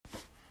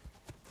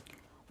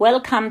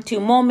Welcome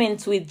to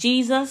Moments with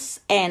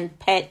Jesus and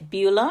Pat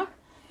Bueller.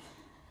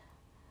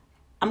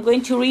 I'm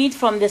going to read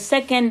from the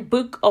second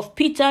book of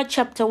Peter,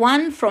 chapter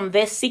 1, from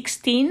verse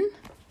 16.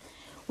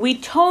 We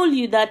told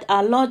you that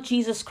our Lord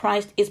Jesus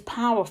Christ is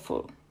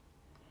powerful.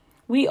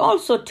 We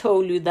also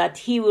told you that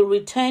he will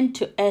return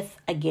to earth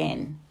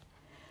again.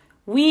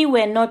 We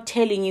were not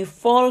telling you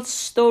false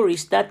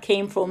stories that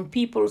came from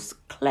people's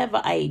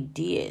clever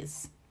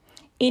ideas.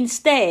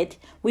 Instead,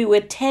 we were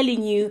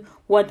telling you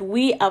what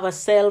we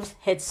ourselves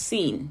had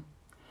seen.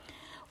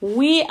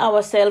 We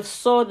ourselves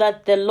saw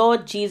that the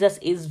Lord Jesus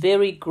is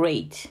very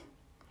great.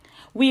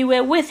 We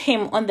were with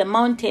him on the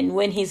mountain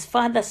when his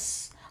Father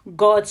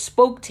God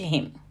spoke to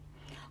him.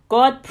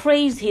 God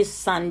praised his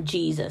Son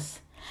Jesus,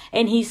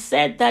 and he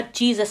said that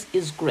Jesus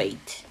is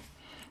great.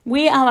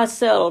 We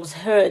ourselves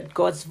heard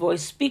God's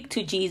voice speak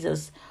to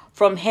Jesus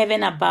from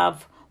heaven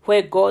above,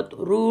 where God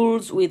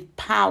rules with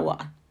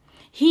power.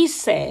 He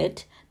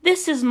said,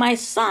 "This is my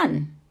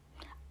Son.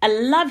 I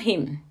love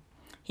him.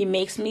 He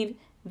makes me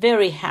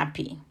very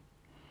happy."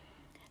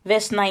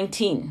 Verse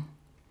 19.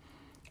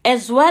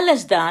 As well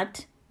as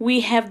that,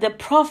 we have the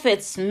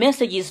prophets'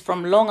 messages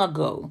from long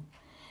ago.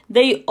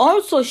 They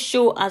also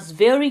show us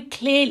very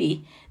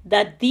clearly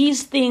that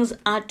these things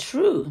are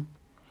true.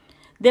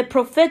 The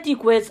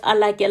prophetic words are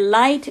like a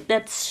light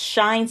that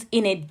shines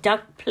in a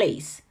dark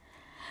place.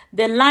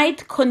 The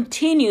light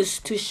continues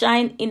to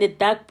shine in the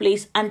dark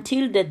place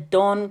until the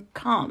dawn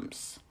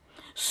comes.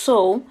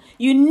 So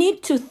you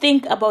need to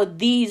think about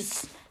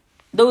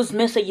those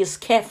messages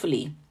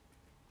carefully.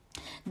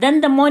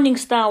 Then the morning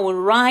star will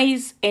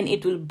rise and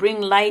it will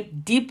bring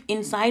light deep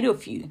inside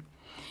of you.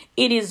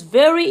 It is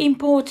very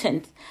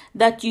important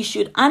that you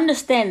should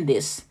understand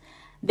this.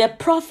 The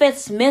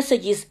prophets'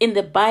 messages in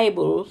the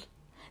Bible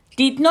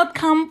did not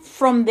come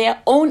from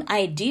their own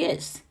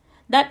ideas.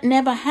 That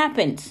never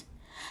happened.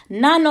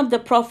 None of the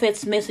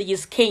prophets'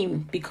 messages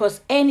came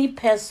because any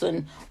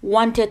person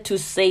wanted to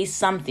say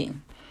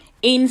something.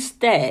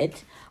 Instead,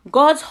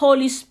 God's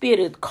Holy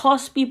Spirit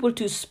caused people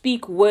to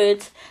speak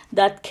words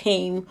that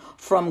came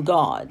from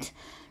God.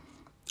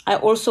 I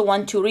also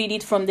want to read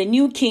it from the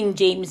New King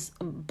James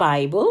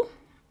Bible,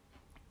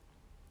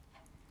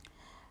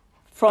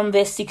 from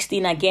verse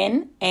 16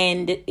 again,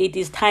 and it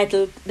is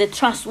titled The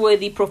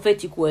Trustworthy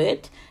Prophetic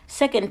Word.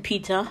 2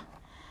 Peter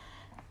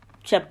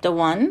chapter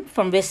 1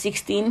 from verse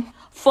 16.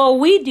 For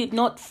we did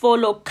not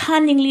follow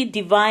cunningly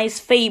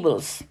devised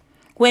fables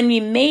when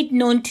we made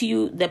known to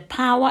you the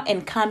power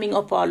and coming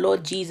of our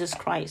Lord Jesus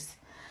Christ,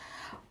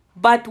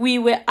 but we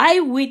were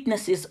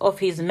eyewitnesses of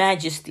his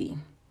majesty.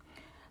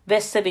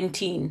 Verse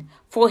 17.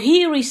 For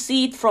he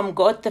received from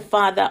God the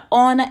Father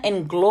honor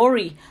and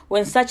glory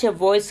when such a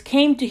voice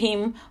came to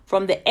him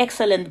from the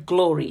excellent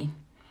glory.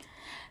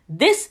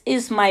 This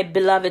is my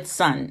beloved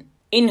Son,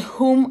 in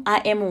whom I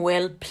am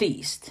well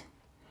pleased.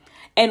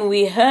 And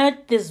we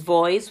heard this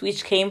voice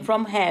which came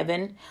from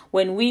heaven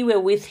when we were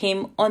with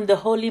him on the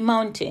holy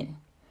mountain.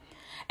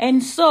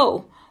 And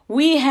so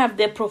we have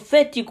the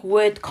prophetic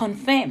word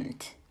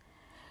confirmed,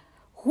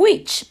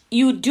 which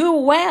you do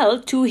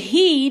well to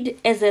heed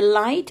as a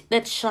light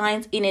that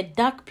shines in a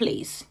dark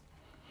place,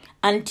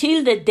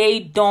 until the day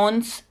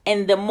dawns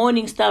and the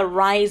morning star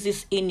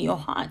rises in your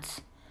hearts.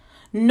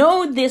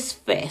 Know this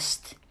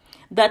first,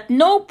 that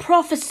no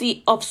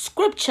prophecy of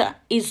Scripture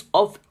is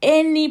of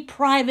any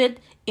private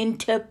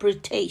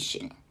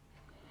interpretation.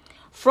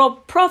 For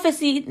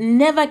prophecy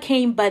never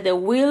came by the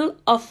will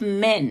of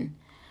men,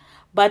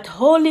 but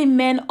holy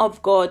men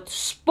of God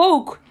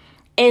spoke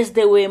as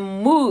they were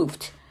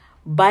moved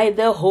by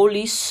the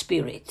Holy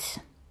Spirit.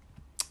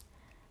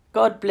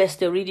 God bless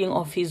the reading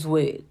of his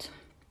word.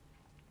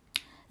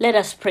 Let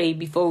us pray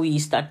before we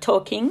start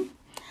talking.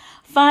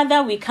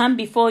 Father, we come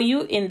before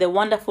you in the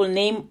wonderful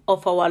name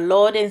of our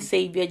Lord and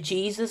Savior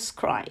Jesus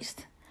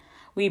Christ.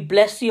 We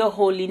bless your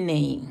holy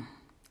name.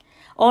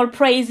 All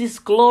praises,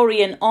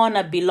 glory, and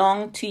honor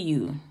belong to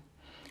you.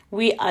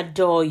 We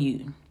adore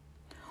you.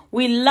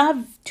 We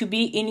love to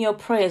be in your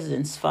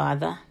presence,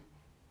 Father.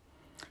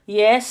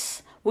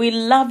 Yes, we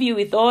love you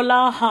with all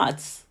our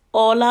hearts,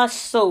 all our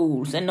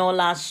souls, and all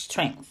our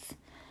strength.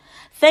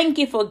 Thank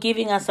you for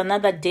giving us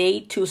another day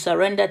to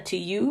surrender to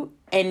you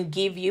and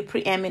give you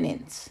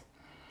preeminence.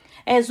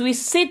 As we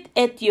sit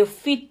at your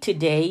feet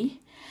today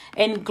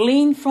and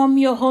glean from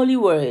your holy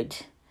word,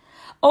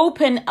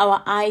 open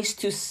our eyes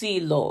to see,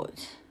 Lord.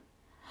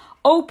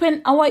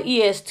 Open our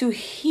ears to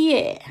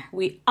hear,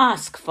 we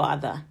ask,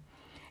 Father,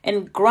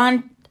 and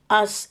grant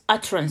us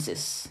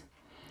utterances.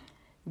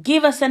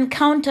 Give us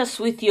encounters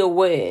with your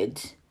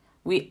word,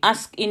 we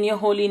ask in your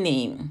holy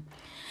name.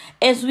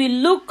 As we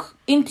look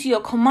into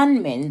your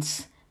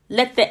commandments,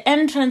 let the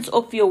entrance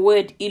of your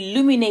word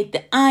illuminate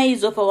the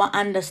eyes of our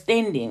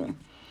understanding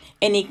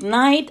and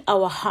ignite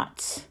our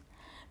hearts.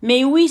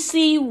 May we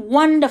see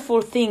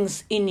wonderful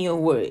things in your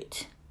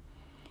word.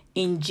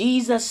 In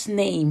Jesus'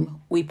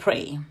 name we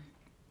pray.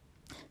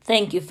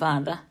 Thank you,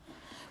 Father.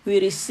 We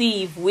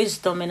receive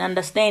wisdom and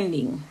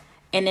understanding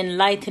and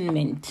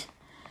enlightenment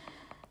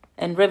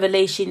and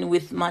revelation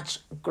with much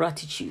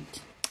gratitude.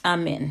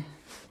 Amen.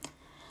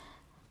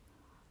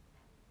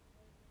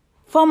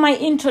 For my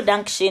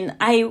introduction,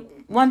 I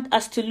want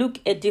us to look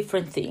at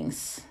different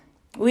things.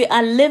 We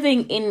are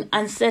living in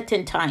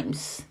uncertain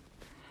times.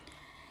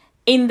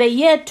 In the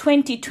year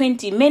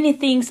 2020, many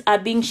things are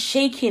being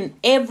shaken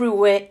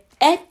everywhere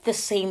at the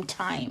same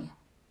time.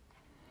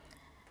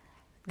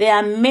 There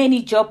are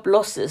many job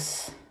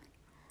losses.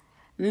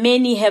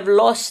 Many have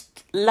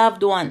lost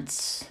loved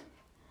ones.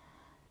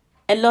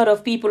 A lot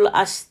of people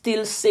are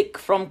still sick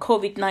from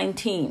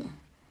COVID-19.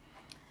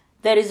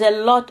 There is a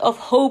lot of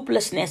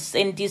hopelessness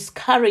and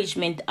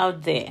discouragement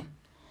out there.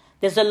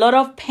 There's a lot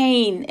of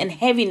pain and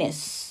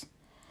heaviness.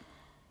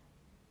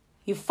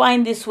 You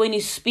find this when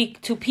you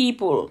speak to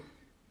people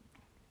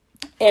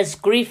as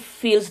grief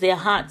fills their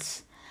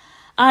hearts.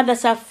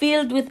 Others are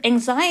filled with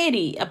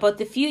anxiety about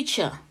the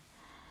future,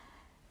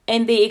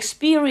 and they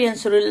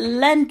experience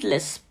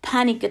relentless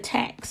panic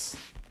attacks.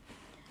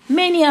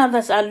 Many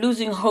others are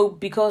losing hope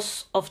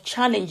because of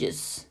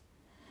challenges.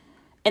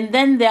 And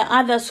then there are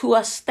others who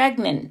are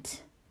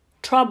stagnant,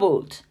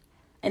 troubled,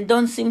 and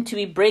don't seem to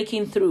be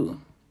breaking through.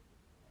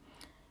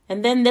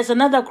 And then there's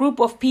another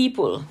group of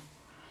people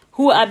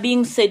who are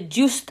being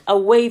seduced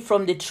away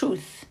from the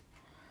truth.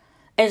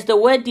 As the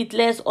word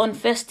declares on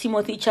 1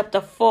 Timothy chapter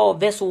 4,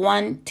 verse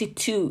 1 to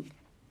 2,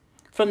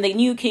 from the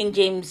New King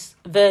James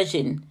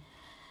Version.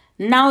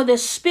 Now the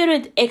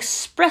Spirit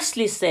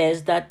expressly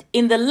says that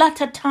in the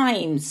latter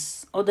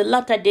times, or the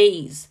latter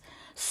days,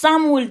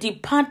 some will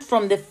depart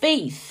from the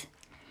faith,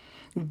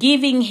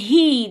 giving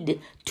heed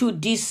to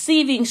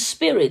deceiving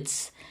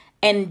spirits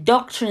and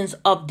doctrines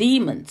of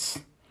demons,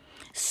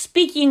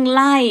 speaking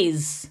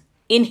lies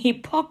in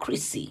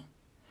hypocrisy,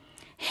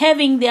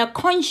 having their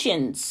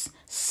conscience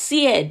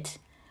seared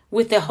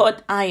with a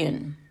hot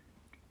iron.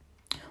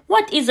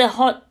 What is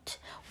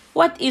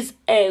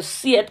a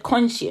seared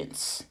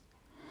conscience?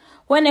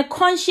 When a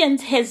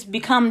conscience has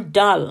become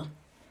dull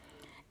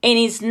and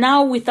is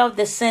now without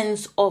the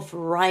sense of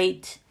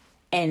right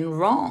and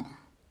wrong.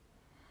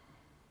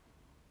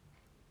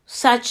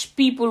 Such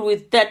people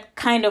with that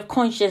kind of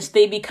conscience,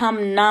 they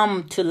become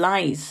numb to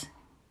lies.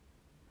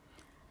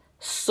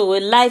 So a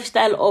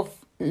lifestyle of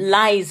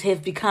lies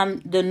have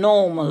become the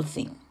normal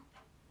thing.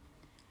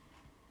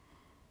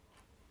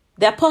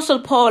 The Apostle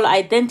Paul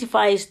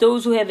identifies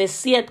those who have a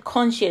seared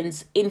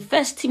conscience in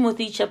 1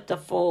 Timothy chapter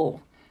 4,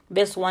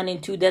 verse 1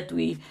 and 2 that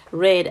we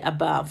read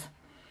above.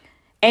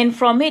 And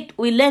from it,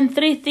 we learn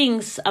three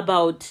things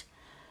about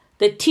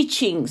the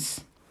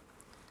teachings,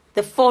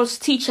 the false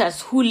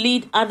teachers who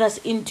lead others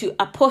into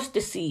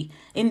apostasy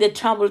in the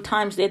troubled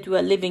times that we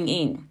are living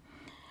in.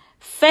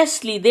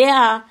 Firstly, they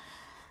are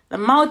the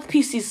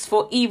mouthpieces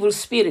for evil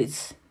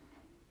spirits,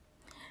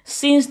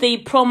 since they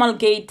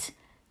promulgate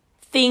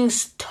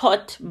things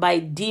taught by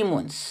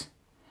demons.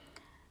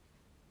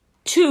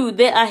 2,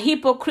 they are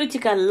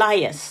hypocritical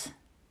liars.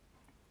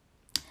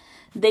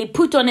 They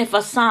put on a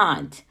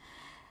facade.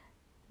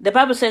 The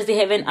Bible says they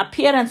have an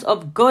appearance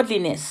of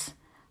godliness,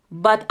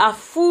 but are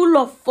full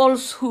of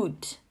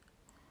falsehood,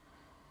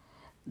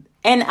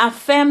 and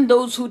affirm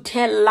those who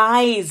tell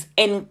lies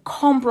and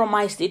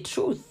compromise the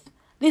truth.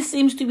 This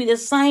seems to be the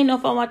sign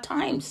of our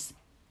times.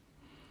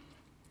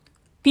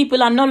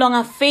 People are no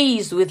longer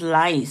faced with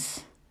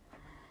lies.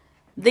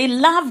 They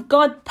love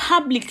God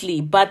publicly,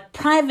 but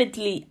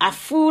privately are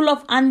full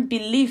of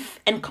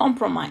unbelief and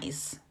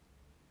compromise.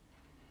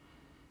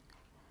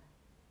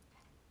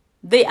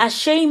 They are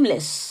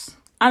shameless,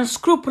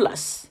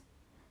 unscrupulous,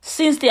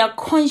 since their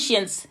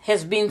conscience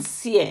has been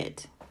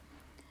seared.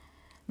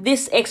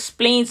 This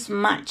explains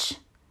much.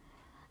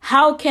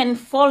 How can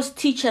false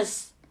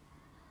teachers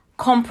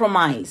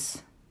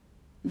compromise?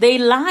 They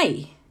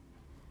lie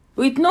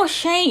with no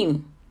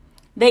shame.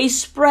 They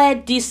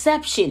spread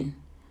deception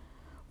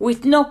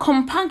with no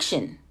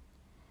compunction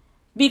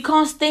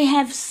because they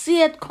have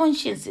seared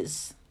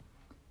consciences.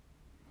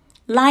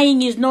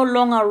 Lying is no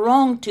longer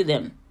wrong to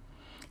them.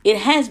 It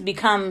has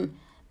become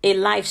a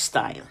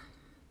lifestyle.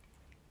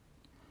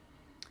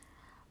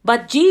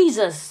 But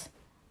Jesus,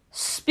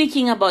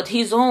 speaking about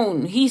his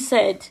own, he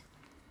said,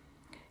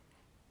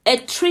 a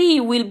tree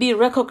will be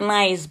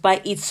recognized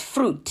by its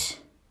fruit.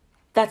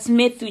 That's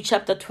Matthew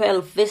chapter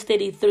 12, verse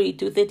 33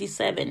 to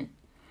 37.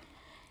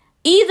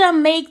 Either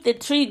make the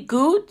tree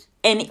good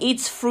and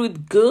its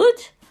fruit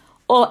good,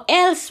 or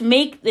else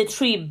make the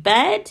tree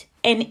bad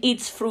and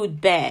its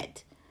fruit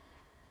bad.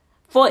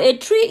 For a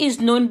tree is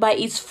known by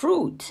its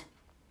fruit.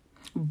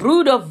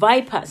 Brood of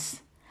vipers,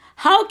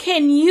 how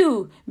can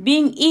you,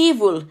 being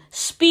evil,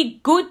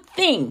 speak good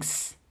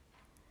things?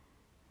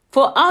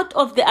 For out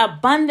of the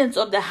abundance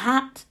of the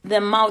heart,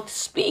 the mouth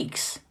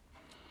speaks.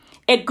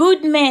 A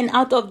good man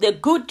out of the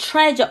good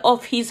treasure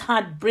of his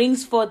heart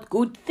brings forth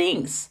good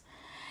things.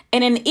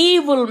 And an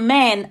evil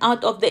man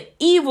out of the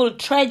evil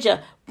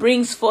treasure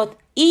brings forth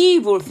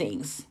evil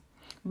things.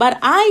 But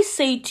I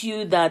say to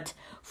you that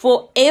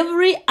for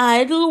every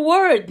idle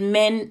word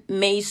men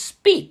may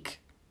speak,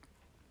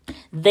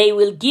 they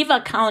will give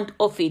account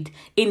of it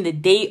in the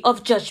day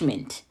of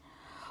judgment.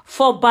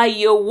 For by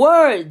your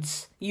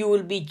words you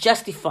will be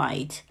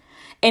justified,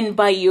 and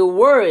by your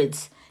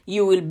words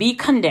you will be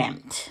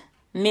condemned.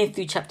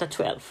 Matthew chapter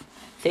 12,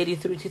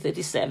 33 to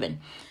 37.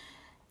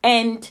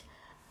 And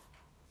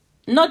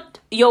not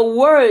your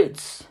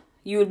words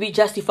you will be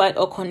justified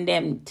or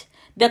condemned.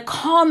 The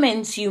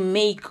comments you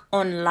make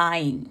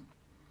online,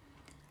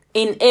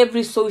 in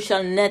every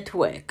social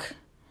network,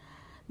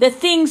 the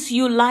things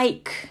you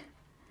like.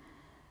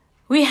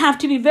 We have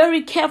to be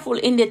very careful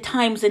in the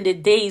times and the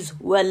days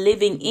we're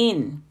living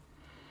in.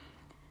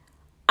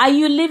 Are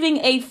you leaving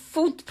a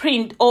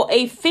footprint or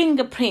a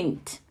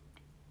fingerprint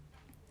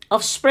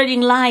of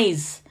spreading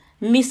lies,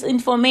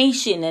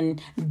 misinformation,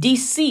 and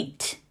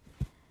deceit?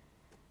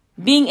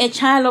 Being a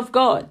child of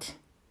God?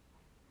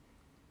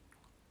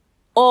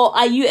 Or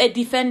are you a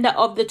defender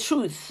of the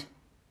truth?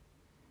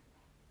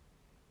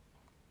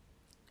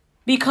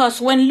 Because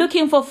when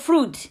looking for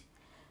fruit,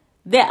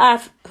 there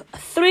are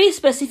 3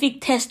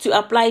 specific tests to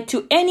apply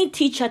to any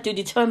teacher to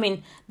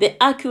determine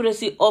the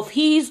accuracy of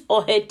his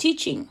or her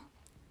teaching.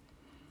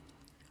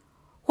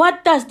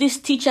 What does this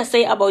teacher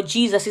say about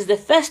Jesus is the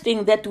first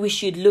thing that we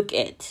should look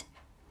at.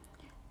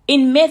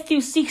 In Matthew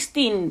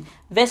 16,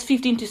 verse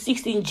 15 to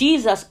 16,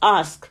 Jesus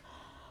asked,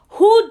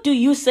 "Who do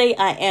you say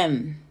I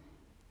am?"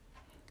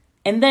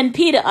 And then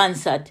Peter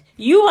answered,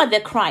 "You are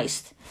the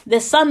Christ, the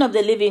Son of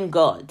the living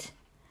God."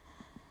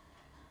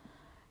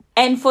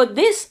 And for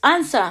this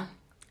answer,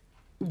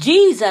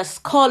 Jesus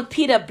called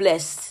Peter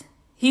blessed.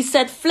 He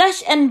said,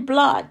 "Flesh and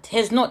blood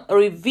has not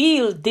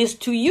revealed this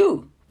to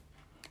you,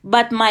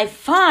 but my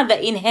Father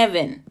in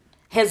heaven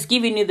has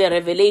given you the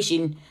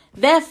revelation.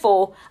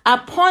 Therefore,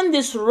 upon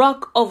this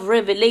rock of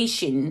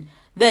revelation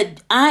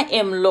that I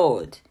am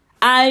Lord,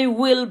 I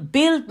will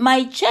build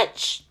my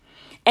church,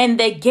 and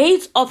the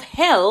gates of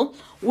hell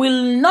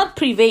will not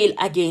prevail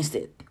against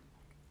it."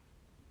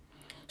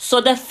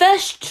 So the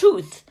first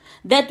truth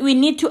that we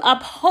need to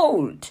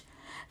uphold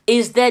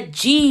is that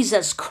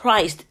Jesus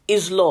Christ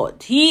is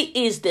Lord. He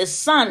is the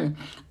Son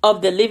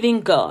of the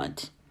living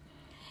God.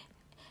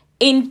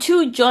 In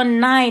 2 John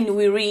 9,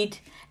 we read,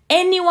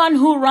 "Anyone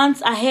who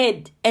runs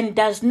ahead and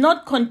does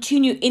not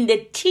continue in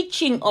the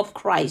teaching of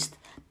Christ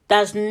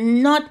does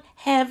not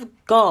have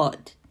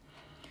God.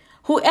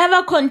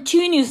 Whoever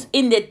continues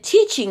in the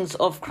teachings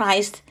of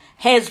Christ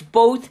has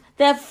both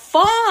the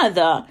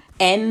Father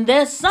and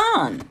the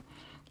Son."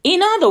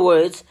 In other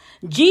words,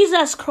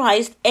 Jesus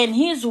Christ and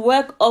his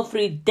work of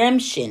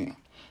redemption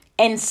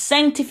and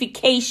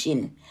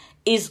sanctification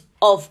is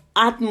of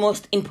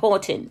utmost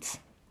importance.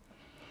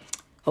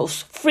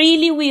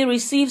 Freely we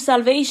receive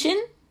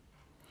salvation.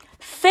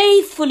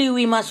 Faithfully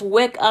we must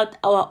work out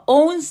our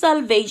own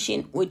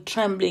salvation with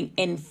trembling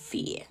and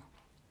fear.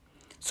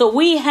 So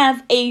we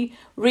have a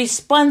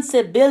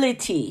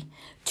responsibility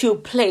to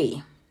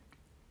play.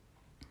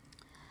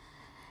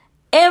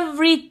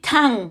 Every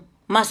tongue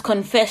must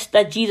confess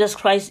that Jesus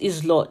Christ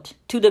is Lord,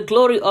 to the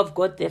glory of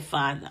God the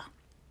Father.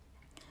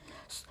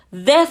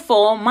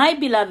 Therefore, my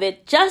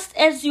beloved, just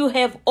as you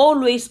have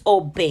always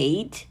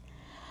obeyed,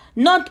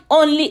 not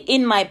only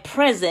in my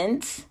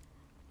presence,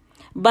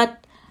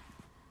 but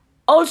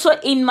also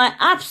in my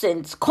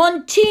absence,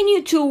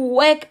 continue to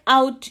work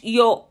out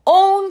your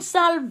own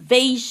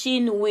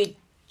salvation with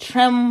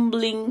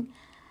trembling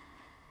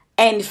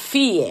and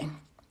fear.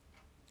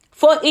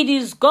 For it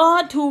is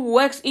God who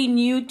works in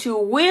you to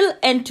will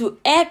and to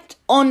act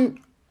on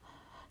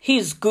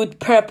his good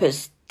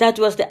purpose. That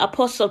was the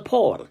Apostle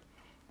Paul.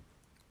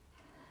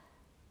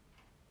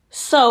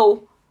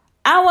 So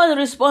our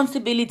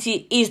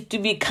responsibility is to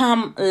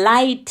become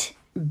light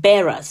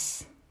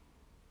bearers.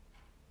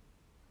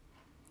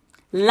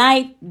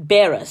 Light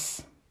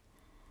bearers.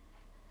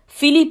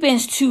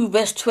 Philippians 2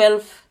 verse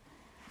 12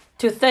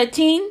 to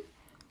 13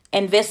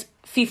 and verse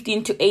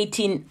 15 to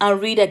 18, I'll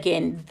read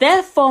again.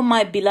 "Therefore,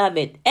 my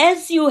beloved,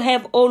 as you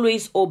have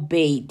always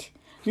obeyed,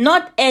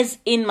 not as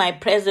in my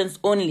presence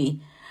only,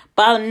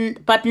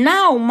 but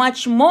now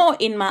much more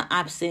in my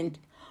absence,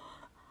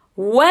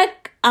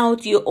 work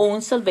out your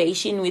own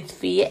salvation with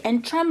fear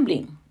and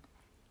trembling.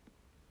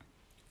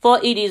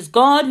 For it is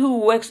God who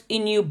works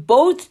in you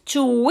both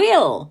to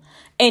will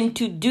and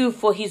to do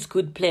for his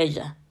good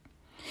pleasure,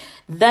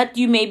 that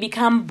you may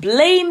become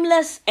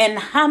blameless and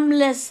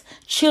harmless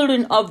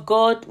children of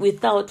God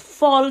without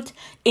fault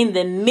in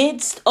the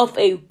midst of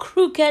a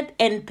crooked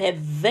and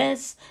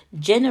perverse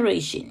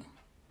generation,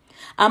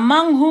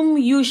 among whom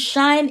you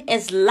shine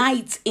as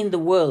lights in the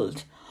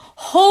world,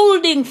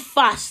 holding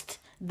fast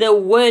the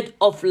word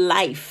of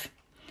life,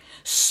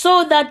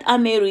 so that I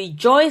may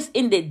rejoice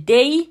in the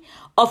day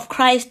of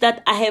Christ,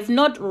 that I have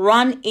not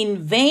run in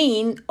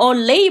vain or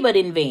labored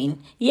in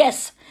vain.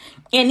 Yes,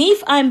 and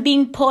if I'm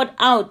being poured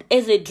out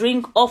as a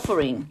drink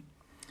offering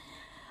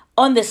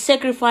on the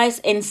sacrifice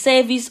and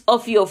service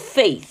of your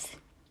faith,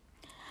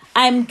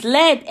 I'm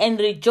glad and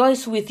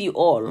rejoice with you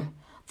all.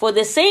 For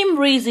the same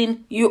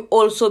reason, you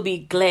also be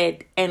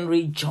glad and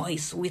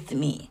rejoice with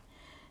me."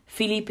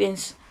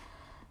 Philippians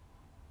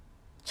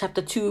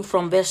chapter 2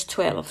 from verse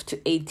 12 to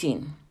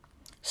 18.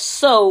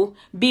 So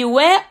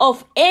beware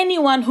of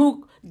anyone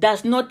who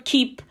does not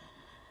keep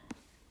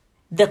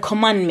the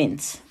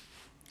commandments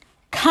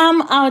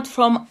Come out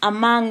from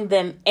among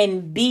them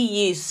and be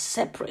ye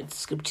separate,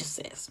 Scripture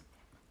says.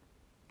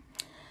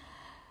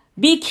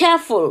 Be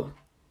careful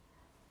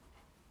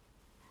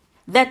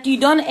that you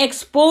don't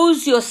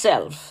expose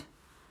yourself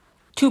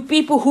to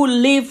people who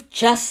live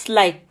just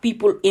like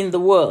people in the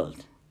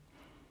world.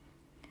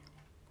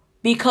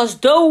 Because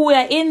though we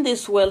are in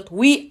this world,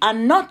 we are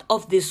not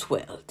of this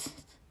world.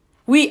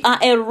 We are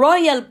a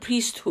royal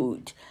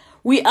priesthood.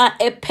 We are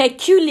a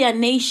peculiar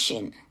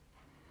nation,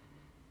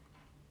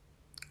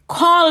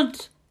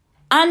 called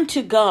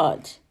unto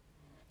God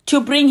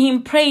to bring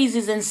him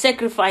praises and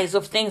sacrifice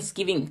of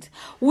thanksgiving.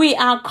 We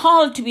are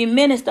called to be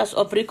ministers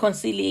of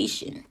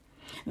reconciliation.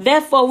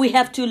 Therefore, we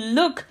have to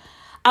look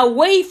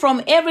away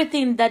from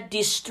everything that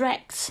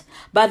distracts,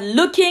 but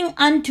looking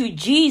unto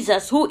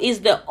Jesus, who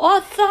is the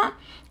author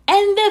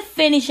and the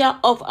finisher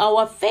of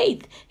our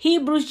faith.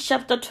 Hebrews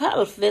chapter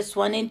 12, verse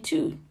 1 and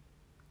 2.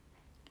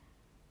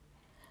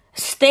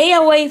 Stay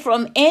away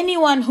from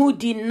anyone who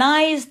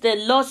denies the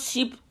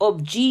lordship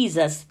of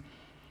Jesus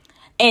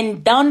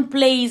and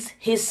downplays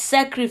his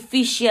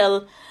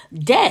sacrificial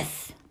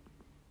death.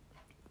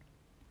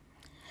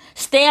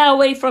 Stay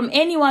away from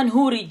anyone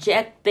who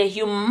rejects the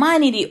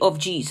humanity of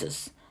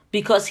Jesus,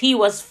 because he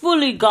was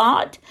fully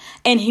God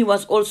and he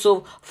was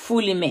also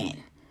fully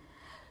man.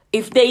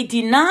 If they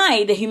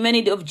deny the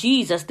humanity of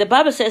Jesus, the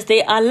Bible says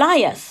they are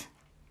liars.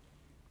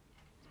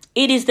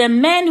 It is the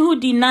man who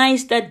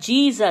denies that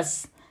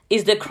Jesus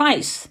is the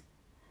Christ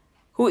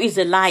who is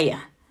a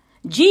liar.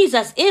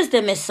 Jesus is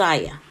the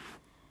Messiah.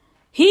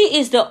 He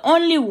is the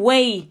only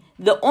way,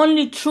 the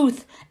only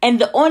truth, and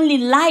the only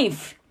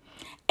life.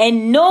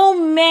 And no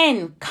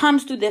man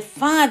comes to the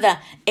Father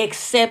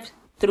except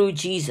through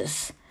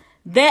Jesus.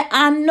 There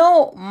are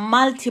no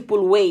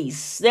multiple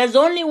ways. There's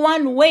only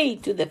one way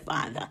to the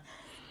Father.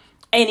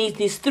 And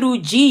it is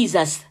through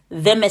Jesus,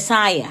 the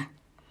Messiah.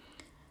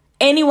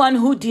 Anyone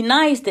who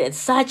denies that,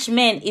 such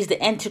man is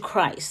the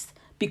Antichrist,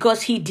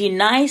 because he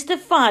denies the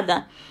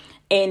Father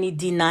and he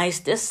denies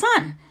the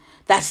Son.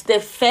 That's the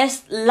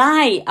first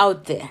lie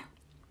out there.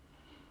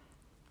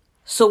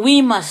 So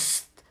we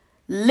must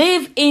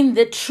live in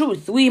the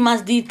truth. We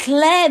must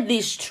declare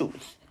this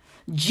truth.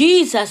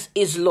 Jesus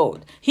is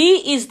Lord.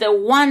 He is the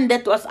one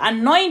that was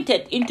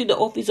anointed into the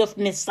office of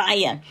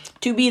Messiah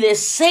to be the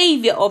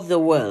Savior of the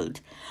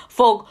world.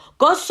 For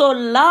God so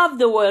loved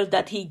the world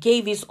that he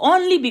gave his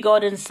only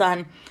begotten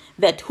Son,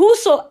 that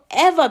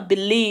whosoever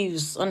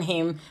believes on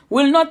him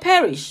will not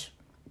perish,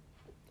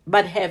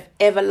 but have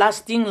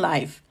everlasting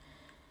life.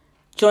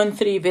 John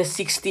 3 verse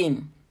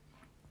 16.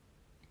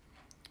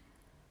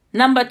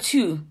 Number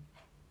 2.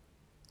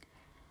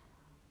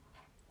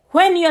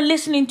 When you're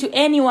listening to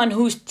anyone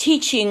who's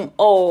teaching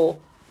or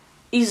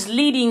is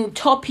leading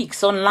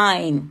topics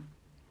online,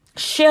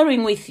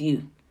 sharing with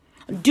you,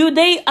 do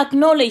they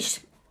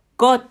acknowledge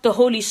God, the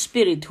Holy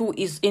Spirit, who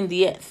is in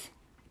the earth?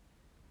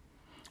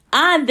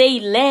 Are they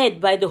led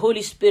by the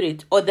Holy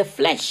Spirit or the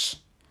flesh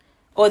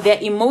or their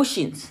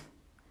emotions?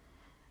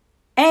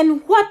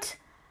 And what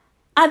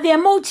are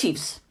their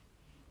motives?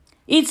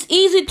 It's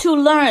easy to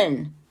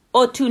learn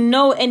or to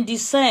know and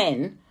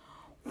discern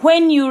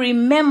when you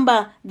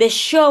remember the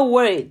sure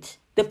word,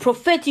 the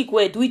prophetic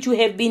word which you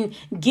have been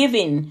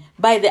given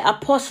by the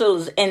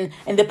apostles and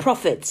the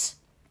prophets,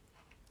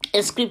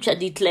 as Scripture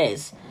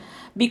declares.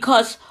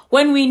 Because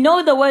when we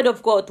know the word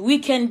of God, we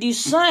can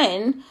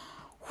discern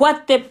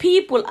what the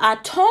people are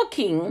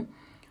talking,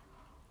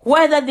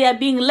 whether they are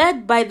being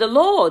led by the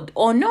Lord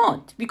or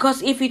not.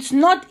 Because if it's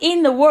not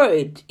in the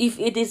word, if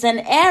it is an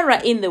error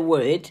in the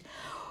word,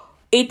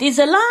 it is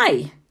a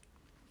lie.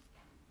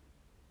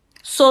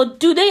 So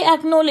do they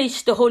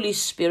acknowledge the Holy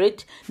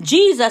Spirit?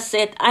 Jesus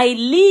said, I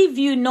leave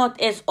you not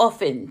as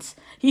orphans.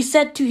 He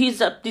said to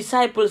his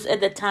disciples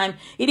at the time,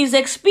 it is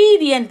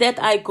expedient that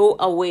I go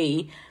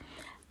away.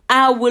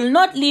 I will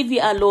not leave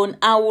you alone.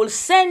 I will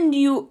send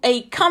you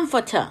a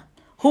comforter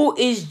who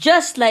is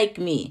just like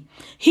me.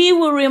 He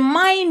will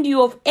remind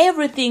you of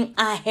everything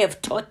I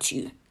have taught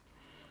you.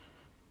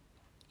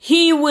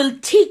 He will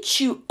teach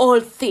you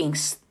all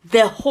things,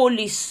 the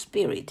Holy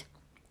Spirit.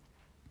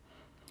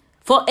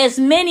 For as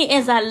many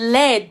as are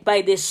led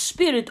by the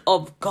Spirit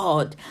of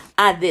God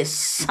are the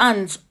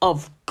sons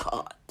of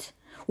God.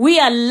 We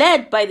are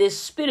led by the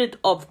Spirit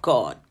of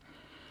God.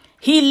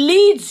 He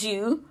leads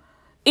you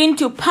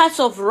into paths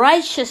of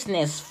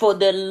righteousness for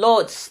the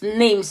Lord's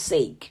name's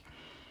sake.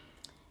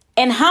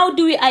 And how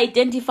do we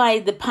identify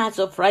the paths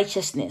of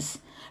righteousness?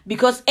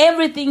 Because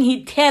everything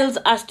he tells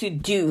us to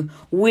do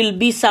will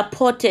be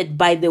supported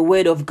by the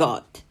word of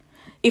God.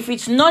 If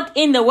it's not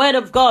in the word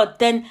of God,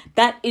 then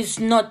that is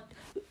not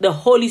the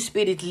Holy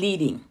Spirit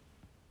leading.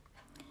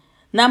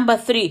 Number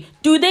 3,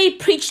 do they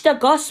preach the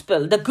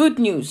gospel, the good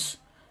news?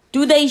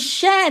 Do they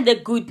share the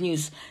good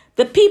news?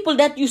 The people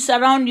that you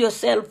surround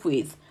yourself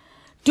with,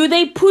 do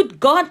they put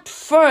God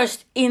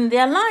first in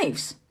their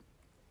lives?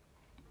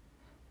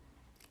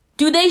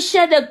 Do they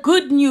share the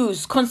good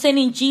news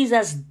concerning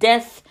Jesus'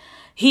 death,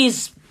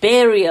 his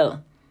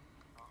burial,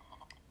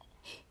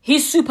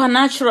 his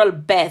supernatural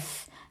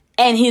birth,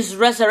 and his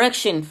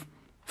resurrection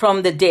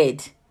from the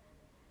dead.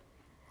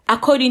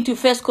 According to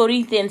 1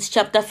 Corinthians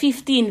chapter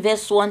 15,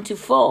 verse 1 to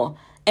 4,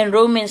 and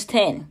Romans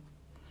 10.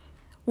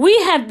 We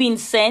have been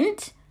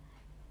sent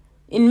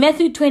in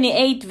Matthew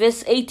 28,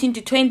 verse 18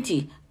 to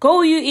 20.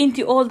 Go you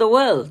into all the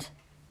world.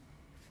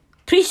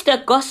 Preach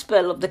the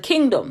gospel of the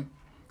kingdom.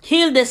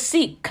 Heal the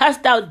sick,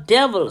 cast out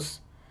devils,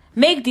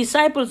 make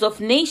disciples of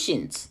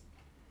nations.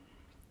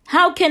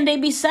 How can they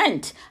be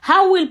sent?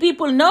 How will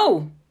people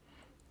know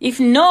if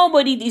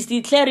nobody is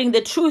declaring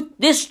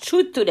this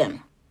truth to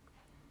them?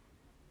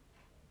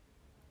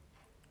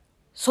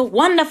 So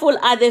wonderful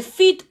are the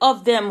feet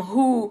of them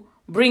who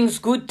brings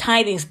good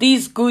tidings,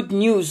 these good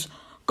news.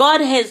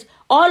 God has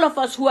all of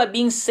us who are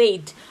being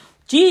saved.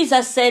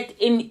 Jesus said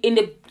in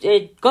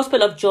the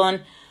Gospel of John,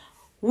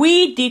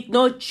 we did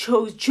not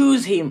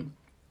choose him.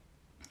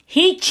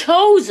 He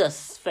chose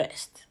us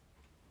first,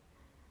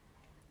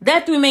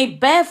 that we may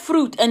bear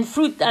fruit and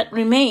fruit that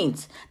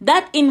remains.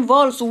 That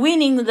involves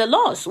winning the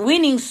lost,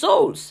 winning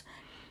souls.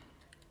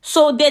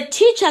 So the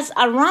teachers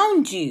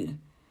around you,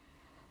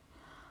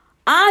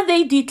 are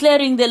they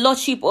declaring the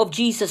Lordship of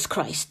Jesus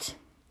Christ?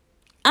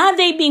 Are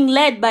they being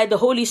led by the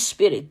Holy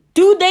Spirit?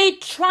 Do they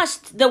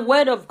trust the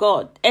Word of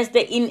God as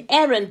the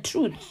inerrant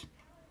truth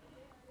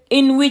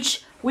in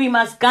which we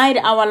must guide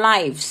our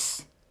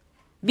lives,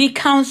 be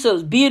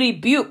counseled, be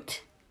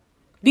rebuked,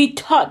 be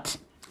taught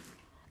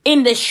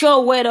in the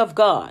sure Word of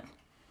God?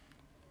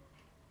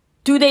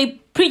 Do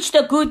they preach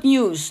the good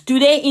news? Do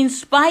they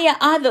inspire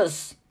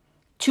others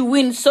to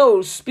win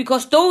souls?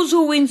 Because those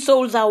who win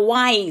souls are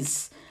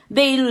wise.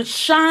 They'll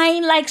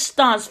shine like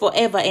stars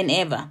forever and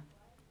ever.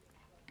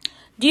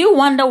 Do you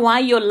wonder why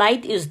your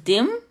light is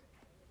dim?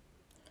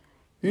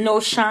 No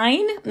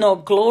shine, no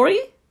glory?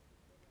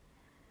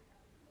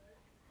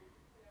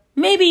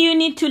 Maybe you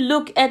need to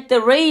look at the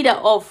radar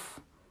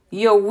of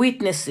your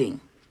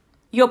witnessing,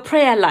 your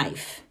prayer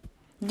life.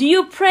 Do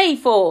you pray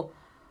for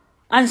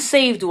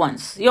unsaved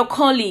ones, your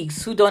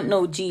colleagues who don't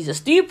know Jesus?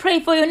 Do you pray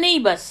for your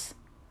neighbors?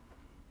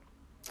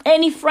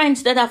 Any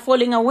friends that are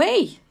falling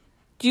away?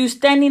 Do you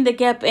stand in the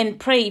gap and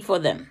pray for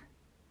them?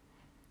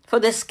 For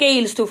the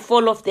scales to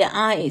fall off their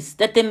eyes,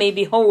 that they may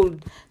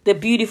behold the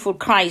beautiful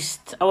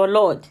Christ, our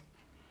Lord.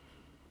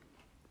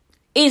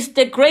 Is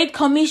the Great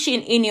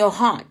Commission in your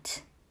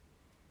heart?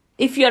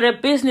 If you're a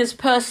business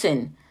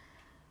person,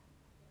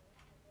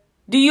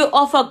 do you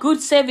offer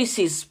good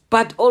services,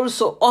 but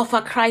also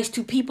offer Christ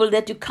to people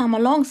that you come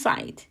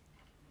alongside?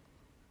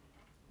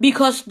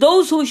 Because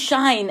those who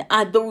shine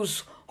are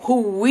those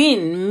who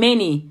win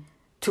many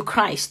to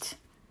Christ.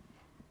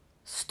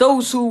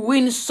 Those who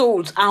win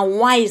souls are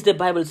wise, the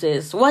Bible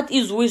says. What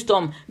is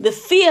wisdom? The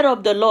fear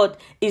of the Lord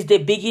is the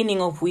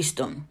beginning of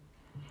wisdom.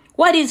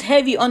 What is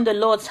heavy on the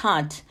Lord's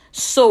heart?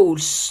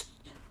 Souls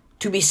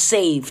to be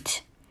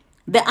saved.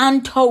 The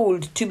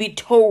untold to be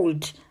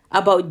told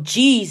about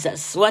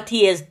Jesus, what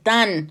he has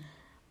done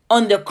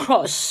on the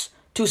cross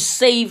to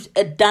save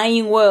a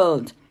dying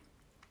world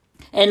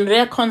and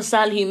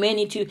reconcile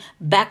humanity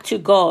back to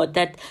God,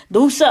 that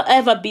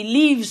whosoever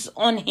believes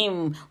on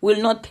him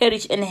will not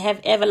perish and have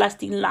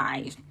everlasting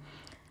life.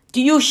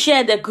 Do you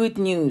share the good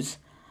news?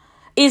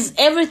 Is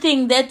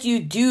everything that you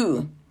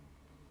do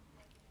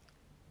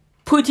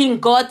putting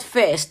God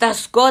first?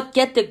 Does God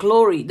get the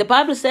glory? The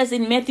Bible says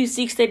in Matthew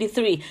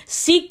 6:33,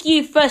 seek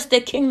ye first the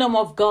kingdom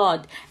of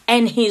God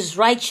and his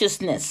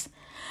righteousness,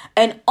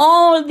 and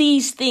all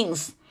these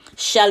things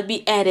shall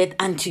be added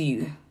unto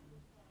you.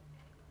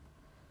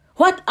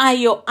 What are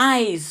your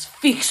eyes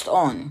fixed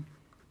on?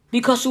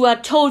 Because we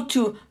are told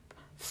to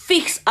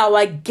fix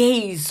our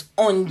gaze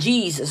on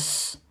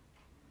Jesus,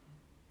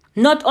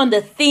 not on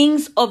the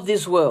things of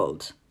this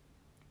world.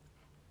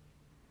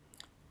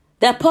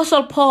 The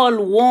Apostle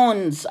Paul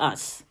warns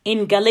us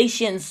in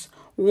Galatians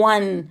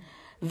 1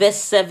 verse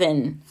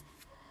 7.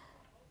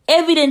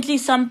 Evidently,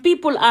 some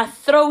people are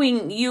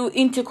throwing you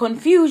into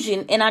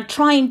confusion and are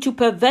trying to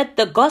pervert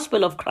the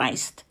gospel of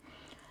Christ.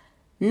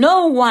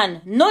 No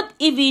one, not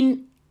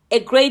even a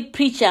great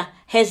preacher,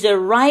 has a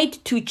right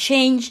to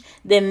change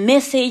the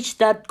message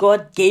that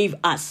God gave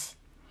us.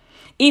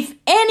 If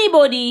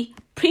anybody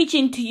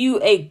preaching to you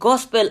a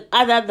gospel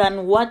other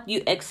than what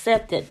you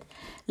accepted,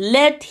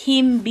 let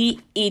him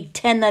be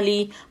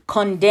eternally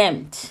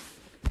condemned.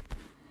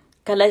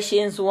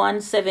 Galatians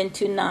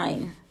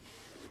 1:7-9.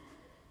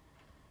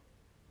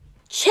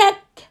 Check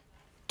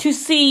to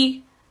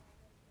see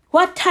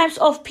what types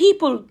of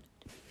people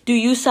do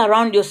you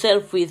surround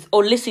yourself with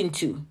or listen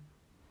to,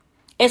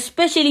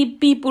 especially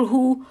people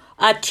who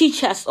are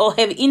teachers or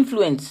have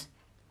influence.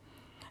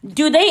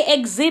 Do they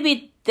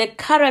exhibit the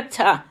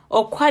character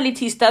or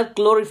qualities that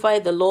glorify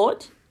the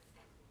Lord?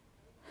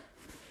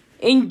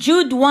 In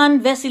Jude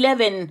 1 verse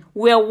 11,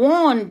 we are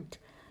warned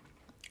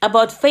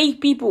about fake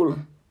people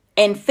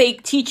and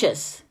fake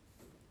teachers.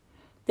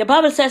 The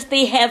Bible says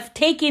they have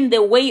taken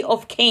the way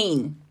of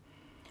Cain,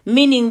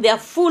 meaning they are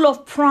full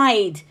of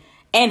pride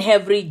and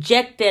have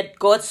rejected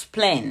God's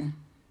plan.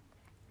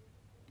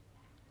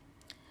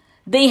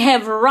 They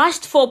have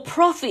rushed for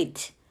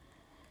profit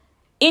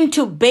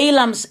into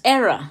Balaam's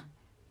error.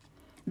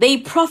 They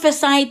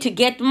prophesy to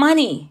get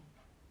money.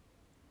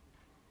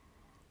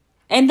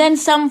 And then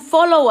some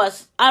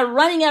followers are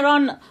running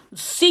around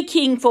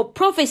seeking for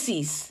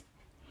prophecies.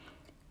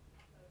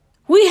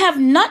 We have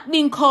not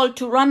been called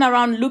to run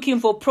around looking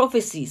for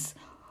prophecies.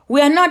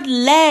 We are not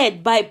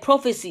led by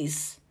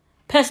prophecies,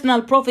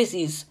 personal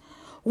prophecies.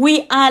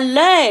 We are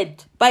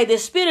led by the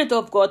Spirit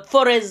of God.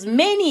 For as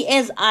many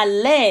as are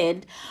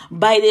led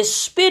by the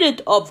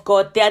Spirit of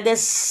God, they are the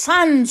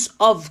sons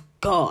of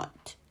God.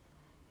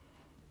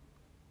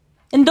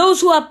 And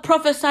those who are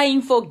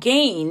prophesying for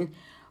gain,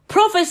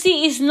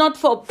 prophecy is not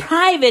for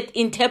private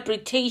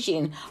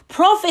interpretation.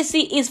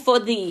 Prophecy is for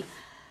the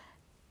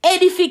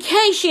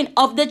edification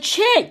of the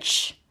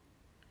church.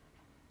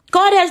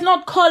 God has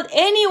not called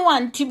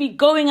anyone to be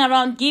going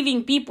around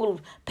giving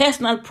people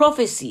personal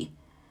prophecy.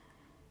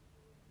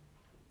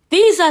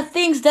 These are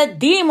things that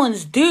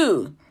demons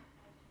do.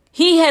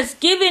 He has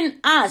given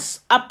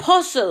us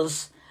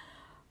apostles,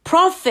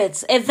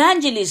 prophets,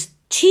 evangelists,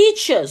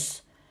 teachers,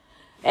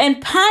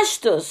 and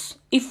pastors,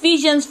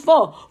 Ephesians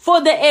 4,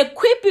 for the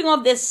equipping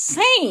of the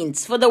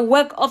saints, for the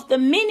work of the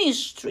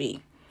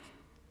ministry.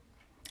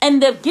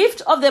 And the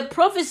gift of the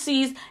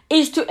prophecies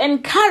is to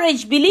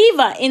encourage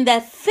believer in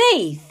their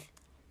faith.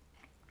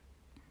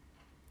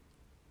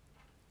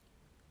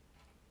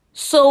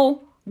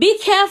 So be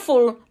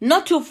careful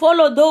not to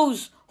follow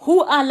those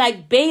who are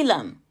like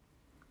Balaam,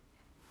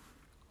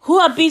 who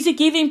are busy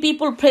giving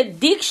people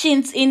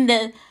predictions in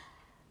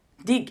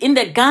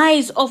the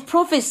guise of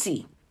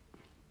prophecy.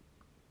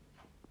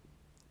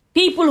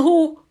 People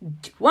who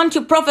want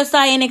to prophesy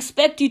and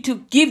expect you to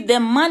give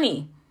them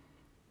money.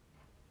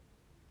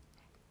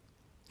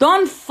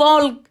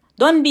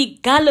 Don't be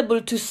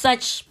gullible to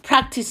such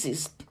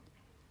practices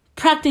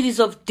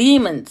of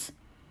demons.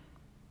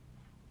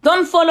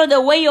 Don't follow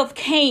the way of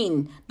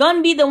Cain.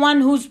 Don't be the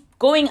one who's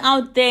going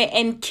out there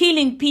and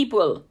killing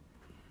people,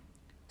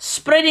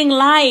 spreading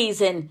lies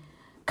and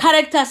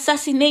character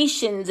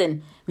assassinations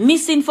and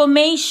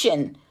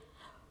misinformation.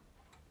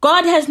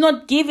 God has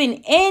not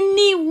given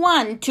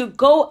anyone to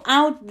go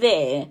out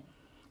there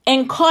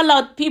and call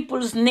out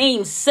people's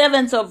names,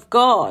 servants of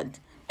God,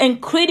 and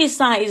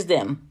criticize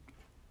them.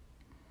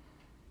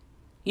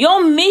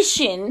 Your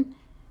mission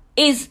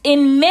is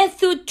in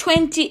Matthew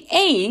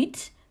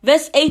 28,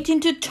 verse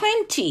 18 to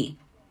 20.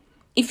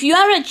 If you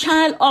are a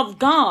child of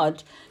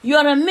God, you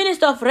are a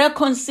minister of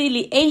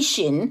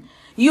reconciliation,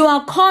 you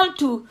are called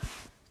to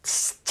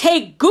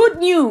take good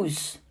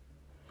news.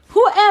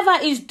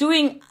 Whoever is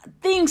doing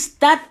things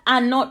that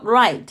are not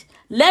right,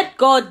 let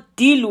God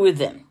deal with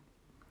them.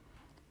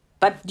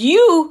 But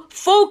you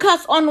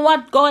focus on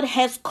what God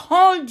has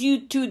called you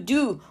to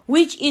do,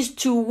 which is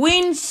to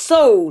win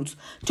souls,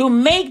 to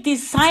make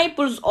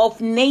disciples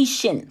of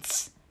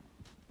nations.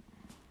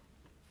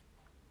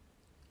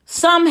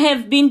 Some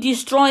have been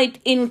destroyed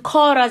in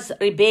Korah's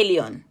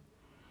rebellion.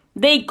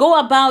 They go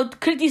about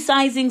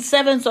criticizing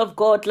servants of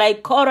God,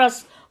 like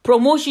Korah's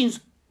promotions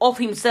of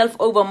himself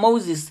over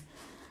Moses.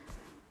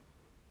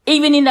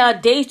 Even in our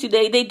days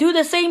today, they do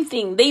the same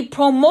thing. They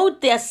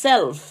promote their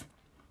self.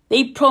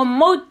 They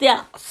promote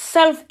their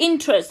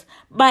self-interest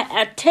by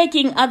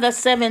attacking other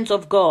servants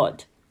of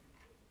God,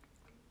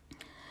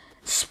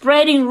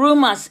 spreading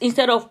rumors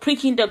instead of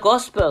preaching the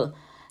gospel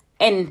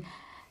and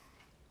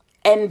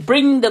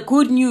bringing the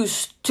good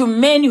news to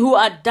men who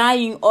are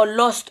dying or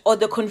lost or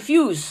the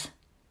confused.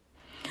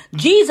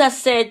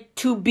 Jesus said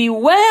to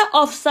beware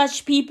of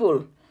such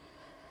people,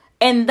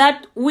 and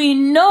that we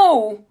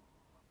know,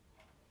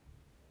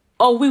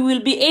 or we will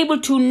be able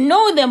to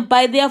know them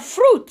by their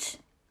fruit.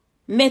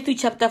 Matthew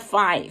chapter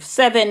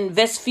 7,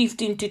 verse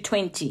 15 to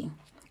 20.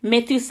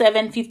 Matthew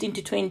 7, 15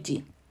 to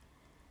 20.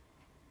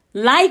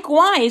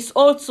 Likewise,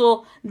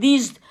 also,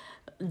 these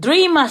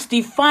dreamers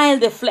defile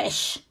the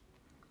flesh.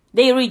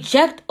 They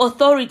reject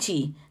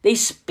authority. They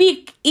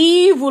speak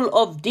evil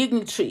of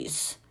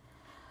dignitaries.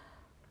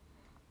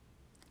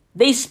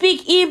 They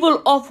speak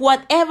evil of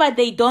whatever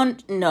they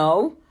don't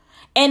know,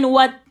 and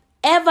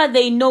whatever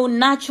they know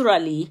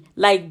naturally,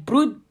 like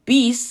brute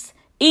beasts.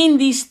 In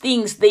these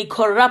things they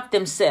corrupt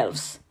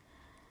themselves.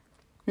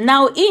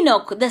 Now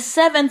Enoch, the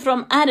seventh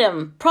from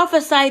Adam,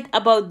 prophesied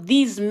about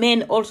these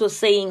men also,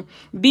 saying,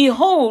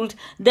 Behold,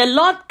 the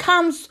Lord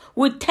comes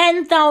with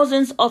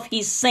 10,000s of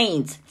his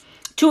saints,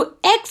 to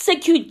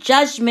execute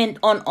judgment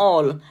on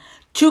all,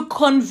 to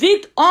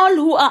convict all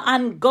who are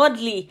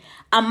ungodly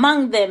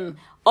among them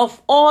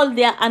of all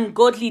their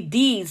ungodly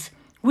deeds,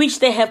 which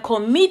they have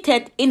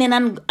committed in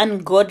an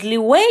ungodly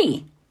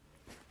way,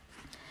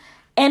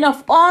 and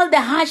of all the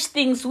harsh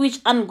things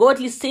which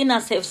ungodly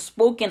sinners have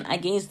spoken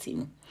against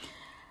him.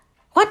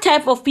 What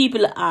type of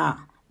people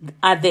are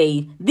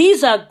they?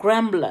 These are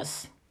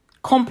grumblers,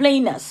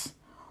 complainers,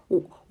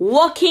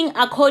 walking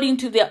according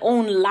to their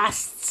own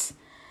lusts,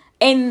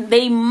 and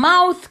they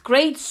mouth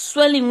great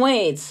swelling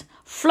words,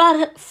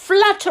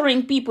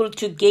 flattering people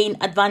to gain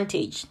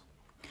advantage.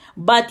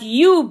 But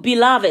you,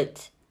 beloved,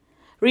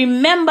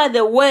 remember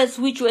the words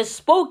which were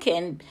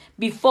spoken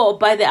before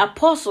by the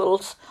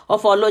apostles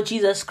of our Lord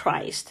Jesus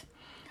Christ,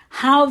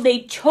 how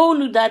they told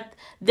you that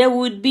there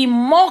would be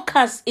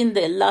mockers in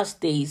the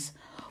last days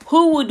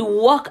who would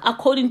walk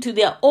according to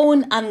their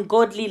own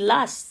ungodly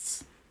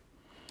lusts.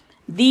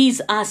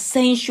 These are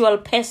sensual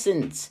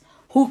persons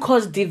who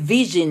cause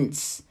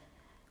divisions,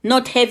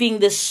 not having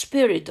the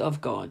Spirit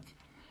of God.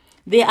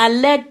 They are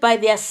led by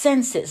their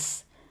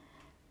senses.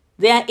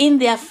 They are in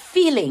their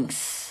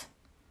feelings.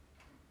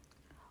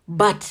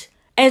 But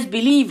as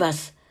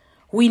believers,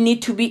 we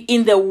need to be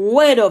in the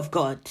Word of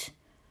God,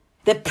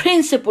 the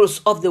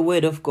principles of the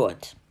Word of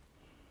God.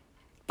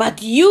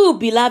 But you,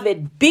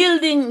 beloved,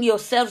 building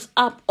yourselves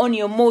up on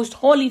your most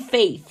holy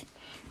faith,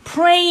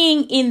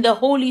 praying in the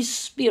Holy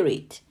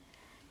Spirit,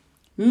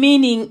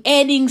 meaning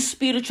adding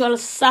spiritual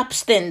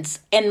substance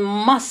and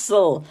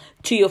muscle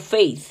to your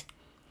faith.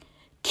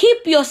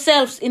 Keep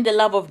yourselves in the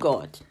love of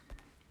God,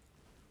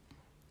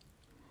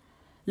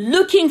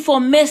 looking for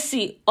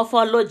mercy of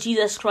our Lord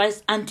Jesus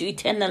Christ unto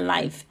eternal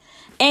life,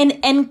 and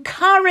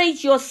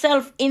encourage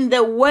yourself in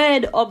the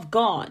Word of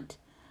God.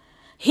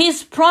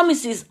 His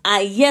promises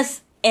are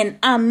yes and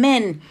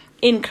amen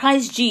in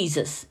Christ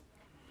Jesus.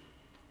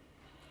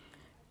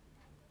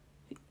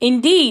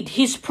 Indeed,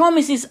 his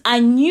promises are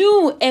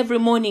new every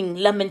morning,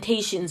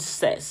 Lamentations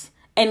says,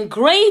 and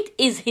great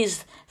is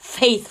his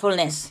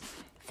faithfulness.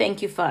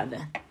 Thank you,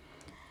 Father.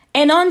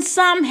 And on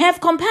some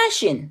have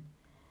compassion,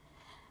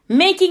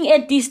 making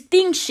a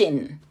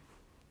distinction,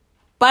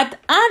 but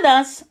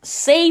others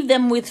save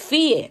them with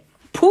fear,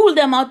 pull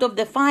them out of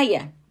the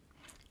fire,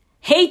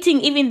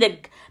 hating even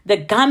the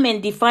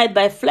garment defiled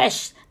by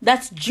flesh.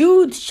 That's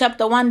Jude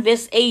chapter 1,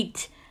 verse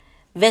 8,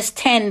 verse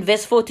 10,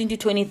 verse 14 to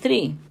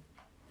 23.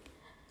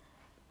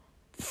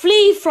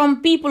 Flee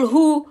from people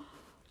who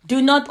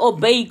do not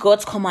obey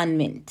God's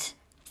commandment.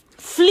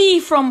 Flee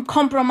from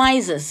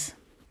compromisers.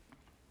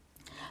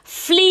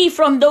 Flee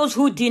from those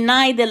who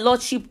deny the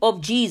Lordship of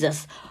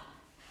Jesus.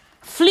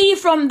 Flee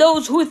from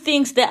those who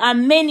think there are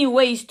many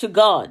ways to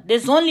God.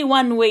 There's only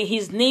one way.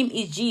 His name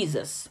is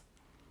Jesus.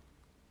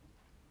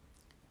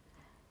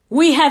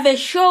 We have a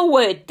sure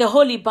word, the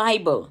Holy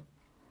Bible.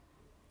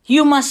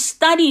 You must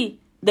study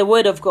the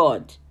Word of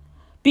God,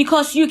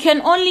 because you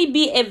can only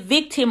be a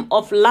victim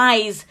of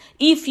lies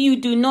if you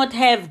do not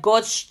have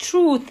God's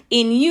truth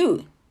in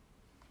you.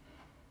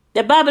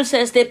 The Bible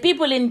says the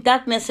people in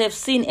darkness have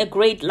seen a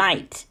great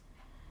light,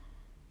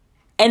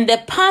 and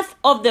the path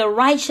of the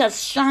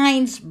righteous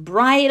shines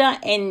brighter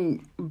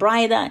and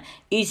brighter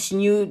each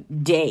new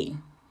day.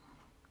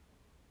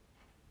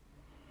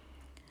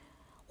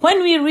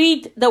 When we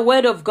read the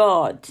Word of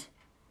God,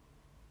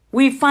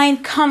 we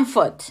find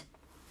comfort.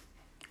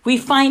 We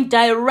find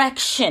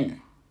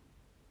direction.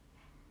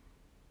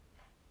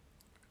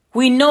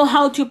 We know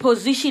how to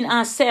position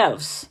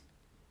ourselves.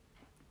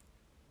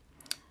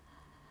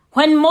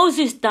 When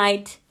Moses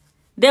died,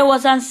 there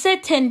was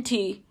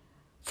uncertainty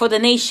for the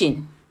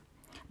nation.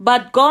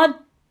 But God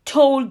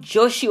told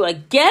Joshua,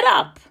 get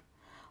up,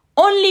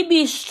 only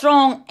be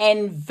strong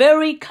and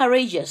very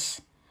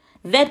courageous,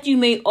 that you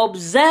may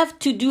observe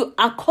to do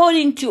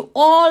according to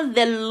all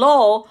the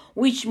law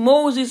which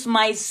Moses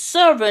my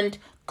servant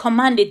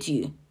commanded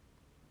you.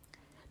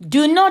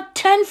 Do not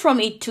turn from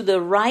it to the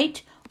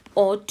right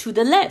or to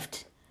the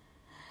left,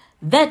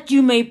 that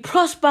you may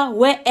prosper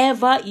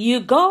wherever you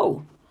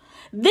go.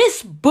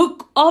 This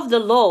book of the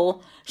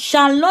law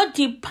shall not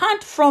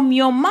depart from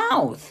your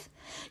mouth.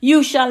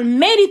 You shall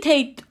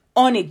meditate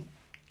on it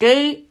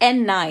day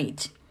and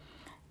night,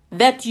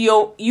 that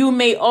you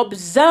may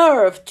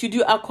observe to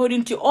do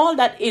according to all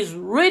that is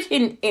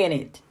written in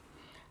it.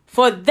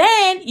 For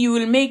then you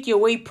will make your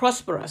way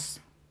prosperous,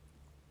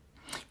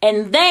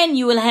 and then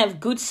you will have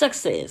good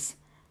success.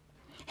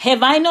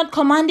 Have I not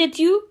commanded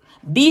you?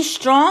 Be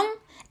strong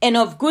and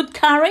of good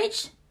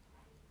courage.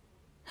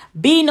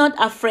 Be not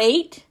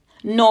afraid,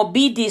 nor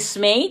be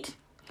dismayed,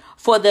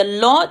 for the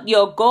Lord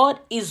your God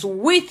is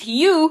with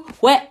you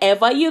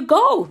wherever you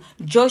go.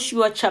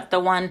 Joshua chapter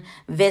 1,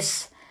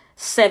 verse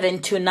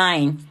 7 to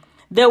 9.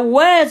 The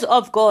words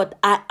of God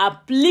are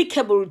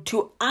applicable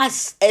to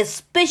us,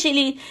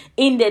 especially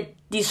in the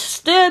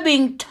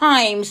disturbing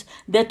times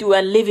that we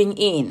are living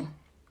in.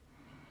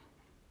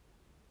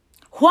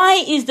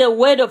 Why is the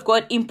word of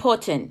God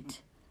important?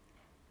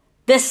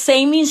 The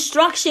same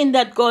instruction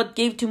that God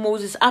gave to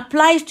Moses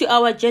applies to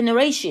our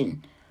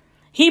generation.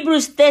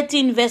 Hebrews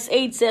 13 verse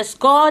 8 says,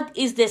 God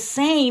is the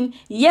same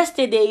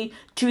yesterday,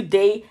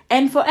 today,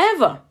 and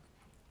forever.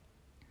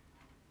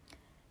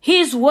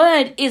 His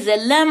word is a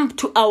lamp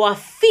to our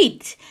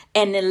feet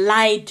and a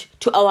light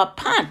to our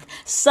path.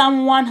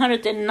 Psalm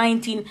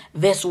 119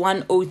 verse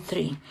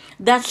 103.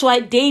 That's why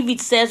David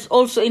says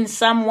also in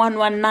Psalm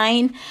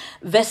 119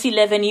 verse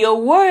 11,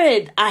 your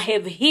word I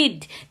have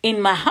hid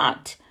in my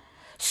heart,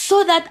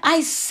 so that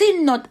I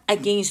sin not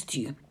against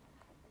you.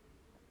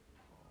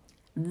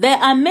 There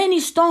are many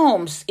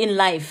storms in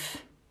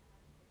life.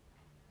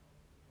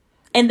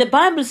 And the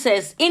Bible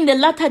says, in the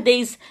latter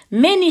days,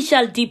 many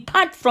shall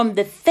depart from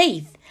the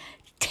faith,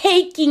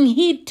 taking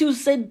heed to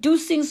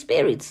seducing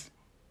spirits.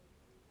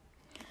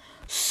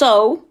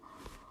 So,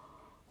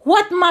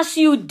 what must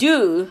you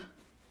do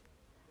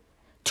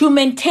to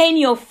maintain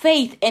your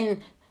faith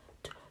and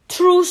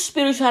true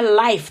spiritual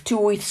life to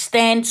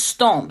withstand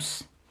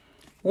storms.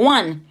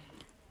 1.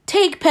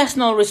 Take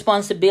personal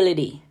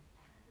responsibility.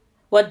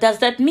 What does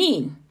that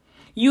mean?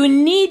 You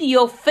need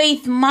your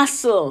faith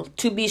muscle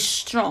to be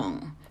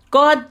strong.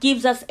 God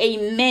gives us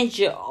a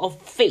measure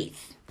of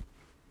faith.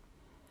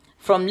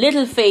 From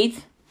little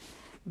faith,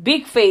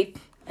 big faith,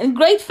 and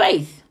great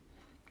faith.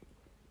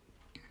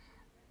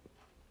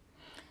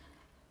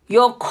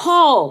 Your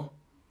call,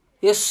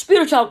 your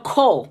spiritual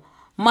call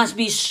must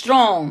be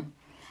strong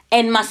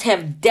and must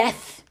have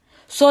depth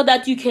so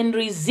that you can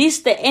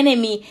resist the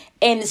enemy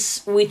and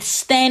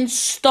withstand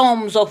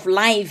storms of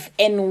life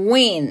and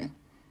win.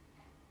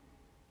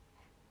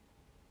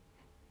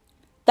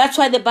 That's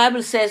why the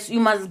Bible says you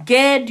must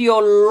gird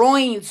your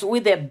loins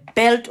with a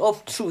belt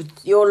of truth.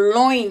 Your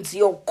loins,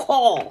 your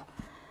core.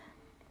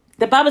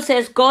 The Bible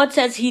says, God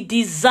says he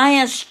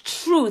desires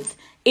truth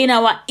in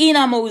our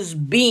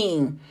innermost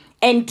being.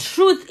 And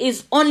truth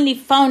is only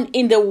found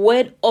in the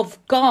word of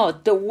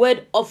God, the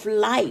word of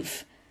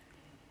life.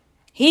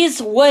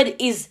 His word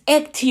is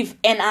active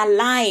and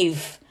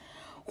alive.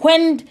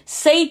 When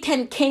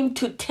Satan came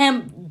to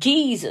tempt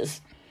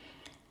Jesus,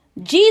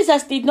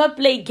 Jesus did not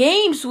play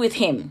games with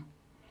him.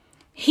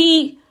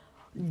 He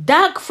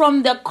dug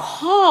from the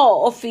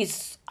core of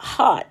his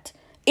heart.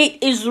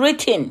 It is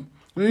written,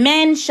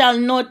 man shall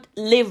not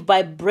live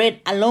by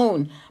bread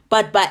alone,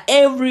 but by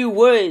every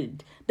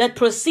word that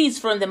proceeds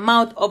from the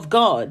mouth of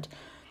God.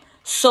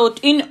 So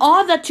in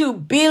order to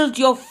build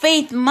your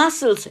faith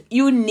muscles,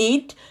 you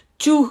need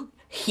to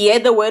hear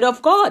the word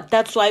of God.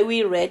 That's why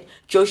we read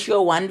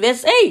Joshua 1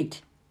 verse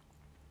 8.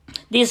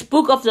 This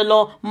book of the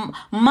law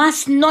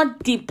must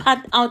not depart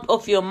out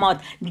of your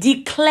mouth.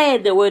 Declare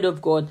the word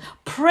of God.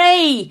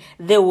 Pray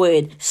the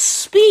word.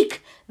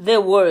 Speak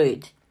the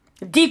word.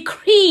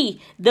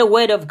 Decree the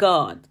word of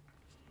God.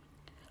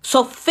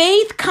 So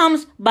faith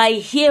comes by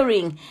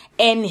hearing,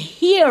 and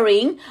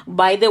hearing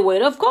by the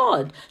word of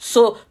God.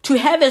 So to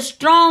have a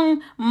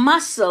strong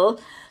muscle,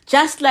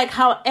 just like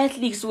how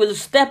athletes will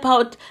step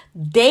out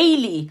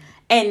daily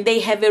and they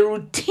have a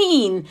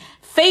routine,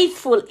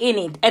 faithful in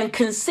it and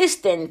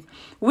consistent,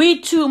 we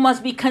too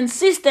must be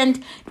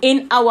consistent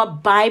in our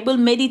Bible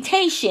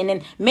meditation.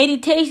 And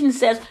meditation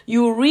says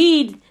you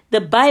read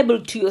the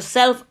Bible to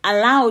yourself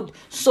aloud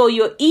so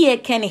your ear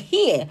can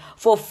hear.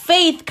 For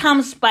faith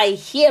comes by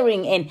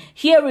hearing, and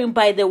hearing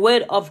by the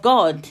word of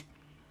God.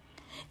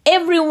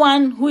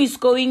 Everyone who is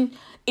going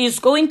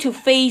to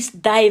face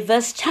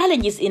diverse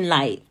challenges in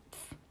life.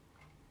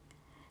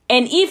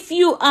 And if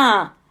you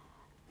are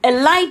a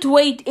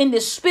lightweight in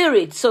the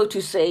spirit, so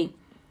to say,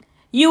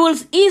 you will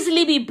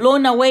easily be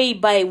blown away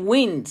by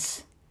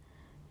winds.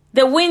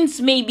 The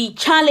winds may be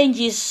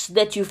challenges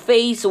that you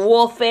face,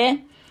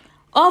 warfare,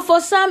 or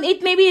for some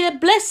it may be the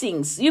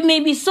blessings. You may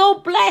be so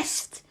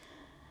blessed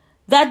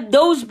that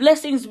those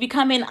blessings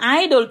become an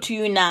idol to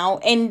you now,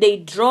 and they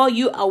draw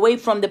you away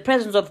from the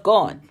presence of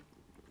God.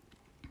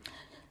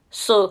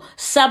 So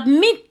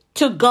submit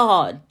to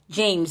God,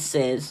 James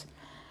says,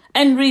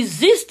 and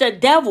resist the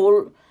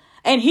devil,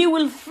 and he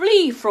will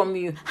flee from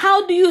you.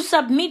 How do you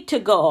submit to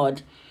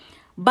God?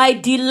 By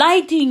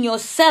delighting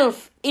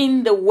yourself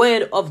in the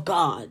word of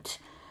God.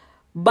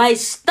 By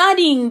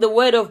studying the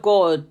word of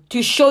God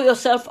to show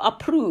yourself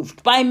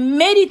approved. By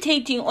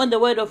meditating on the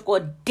word of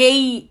God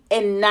day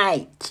and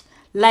night.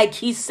 Like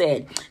he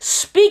said,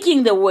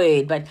 speaking the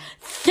word, but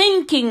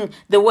thinking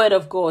the word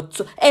of God.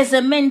 So as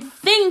a man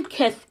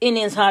thinketh in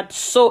his heart,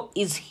 so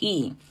is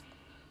he.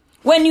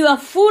 When you are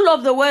full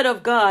of the word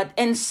of God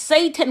and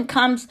Satan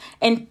comes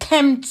and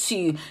tempts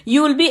you,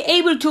 you will be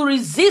able to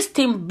resist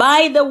him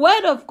by the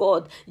word of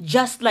God,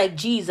 just like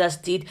Jesus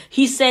did.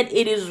 He said,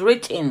 it is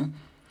written.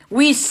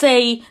 We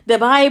say, the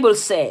Bible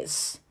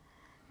says.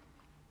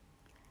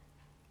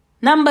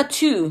 Number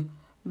 2,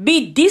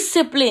 be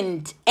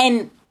disciplined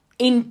and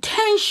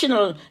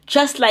intentional,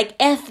 just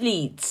like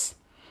athletes,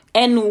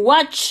 and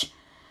watch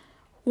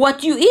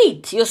what you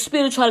eat, your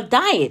spiritual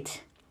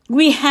diet.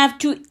 We have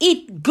to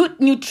eat good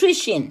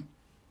nutrition.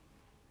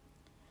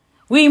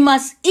 We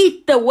must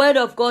eat the word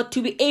of God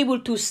to be able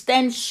to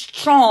stand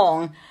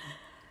strong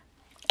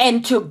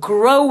and to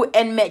grow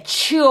and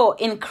mature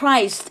in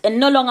Christ and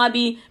no longer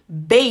be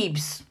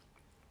babes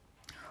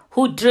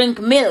who drink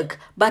milk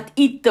but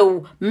eat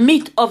the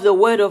meat of the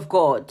word of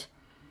God.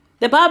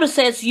 The Bible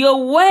says,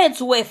 your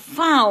words were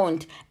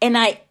found and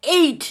I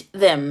ate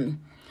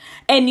them.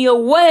 And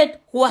your word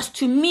was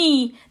to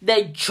me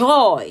the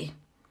joy.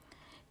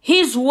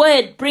 His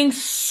word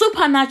brings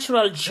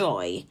supernatural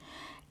joy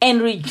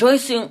and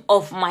rejoicing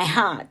of my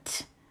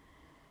heart.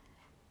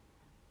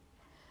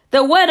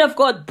 The word of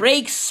God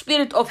breaks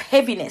spirit of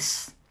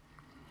heaviness.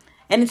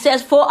 And it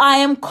says, for I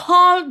am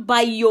called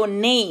by your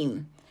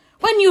name.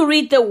 When you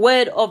read the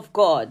word of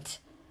God,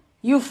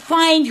 you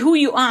find who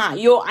you are,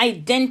 your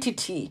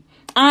identity.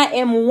 I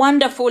am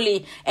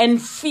wonderfully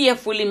and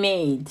fearfully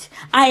made.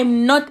 I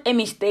am not a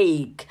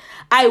mistake.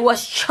 I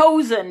was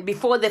chosen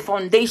before the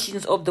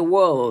foundations of the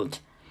world.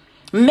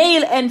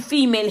 Male and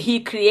female, he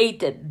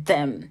created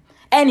them.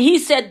 And he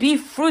said, be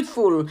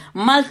fruitful,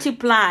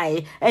 multiply,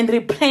 and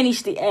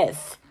replenish the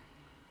earth.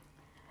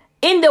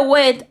 In the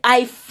word,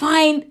 I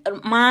find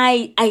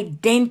my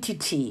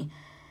identity.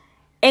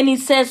 And it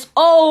says,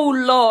 oh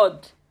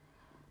Lord,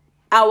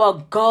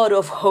 our God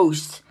of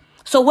hosts.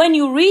 So when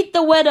you read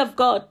the word of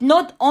God,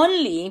 not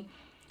only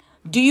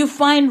do you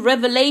find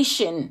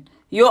revelation,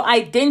 your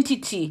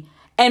identity,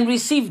 and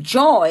receive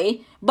joy,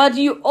 but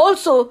you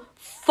also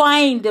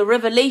find the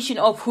revelation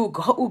of who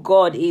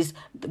God is.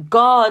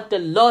 God, the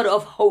Lord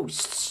of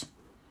hosts.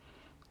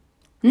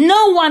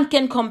 No one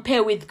can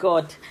compare with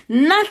God.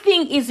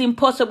 Nothing is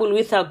impossible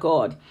with our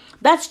God.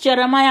 That's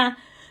Jeremiah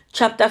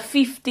chapter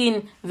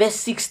 15, verse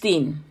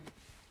 16.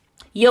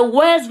 Your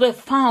words were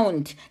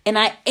found, and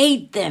I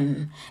ate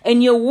them,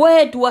 and your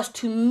word was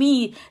to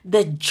me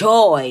the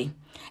joy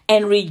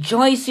and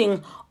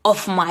rejoicing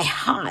of my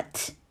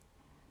heart.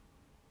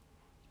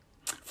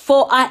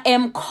 For I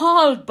am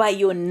called by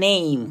your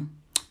name,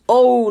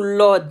 O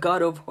Lord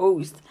God of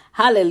hosts.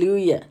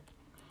 Hallelujah.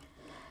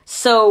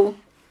 So,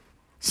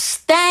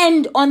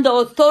 stand on the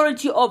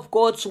authority of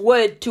God's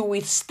word to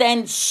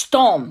withstand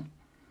storm.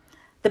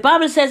 The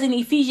Bible says in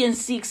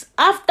Ephesians 6,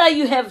 after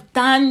you have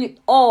done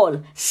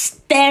all,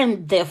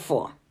 stand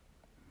therefore.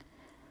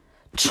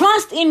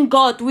 Trust in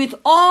God with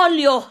all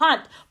your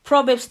heart.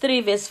 Proverbs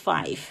 3 verse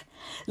 5.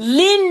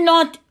 Lean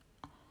not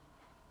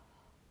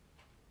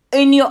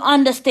in your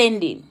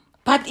understanding,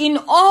 but in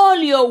all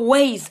your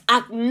ways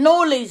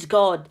acknowledge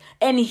God,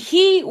 and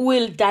he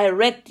will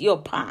direct your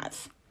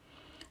path.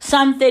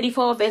 Psalm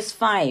 34 verse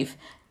 5.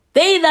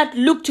 They that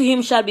look to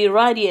him shall be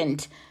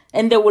radiant,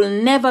 and they will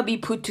never be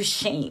put to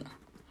shame.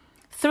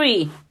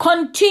 3.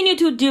 Continue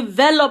to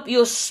develop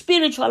your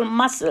spiritual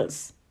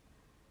muscles.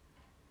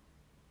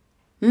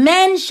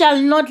 Man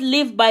shall not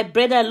live by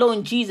bread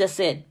alone, Jesus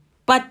said,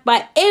 but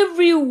by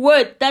every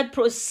word that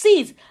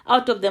proceeds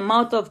out of the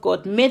mouth of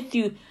God.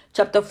 Matthew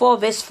chapter 4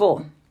 verse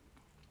 4.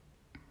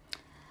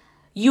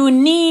 You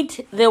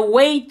need the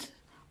weight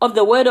of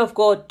the word of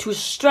God to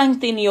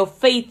strengthen your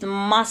faith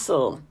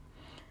muscle.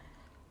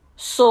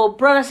 So,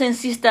 brothers and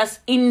sisters,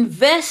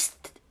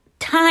 invest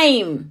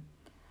time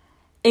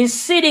in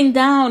sitting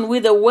down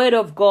with the word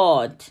of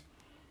God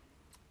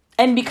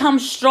and become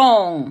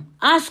strong.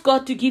 Ask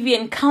God to give you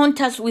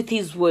encounters with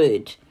his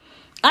word.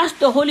 Ask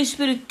the Holy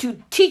Spirit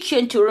to teach you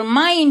and to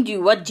remind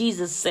you what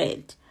Jesus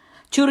said.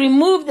 To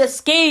remove the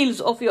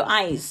scales of your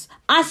eyes.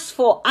 Ask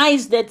for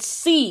eyes that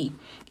see,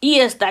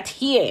 ears that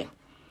hear.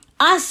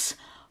 Ask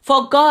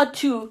for God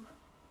to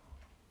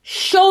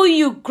show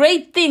you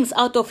great things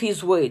out of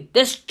his word.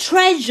 There's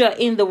treasure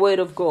in the word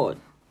of God.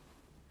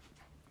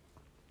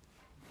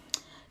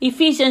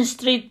 Ephesians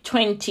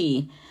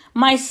 3:20.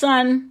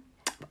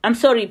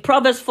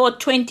 Proverbs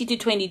 4:20 to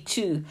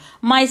 22.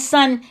 My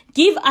son,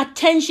 give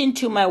attention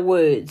to my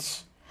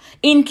words.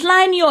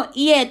 Incline your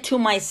ear to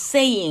my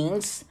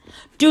sayings.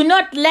 Do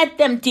not let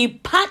them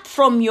depart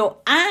from your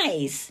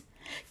eyes.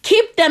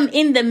 Keep them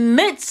in the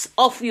midst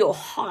of your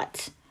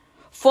heart,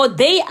 for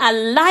they are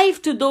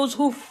life to those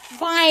who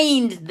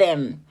find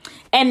them,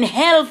 and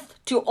health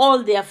to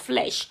all their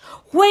flesh.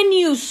 When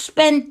you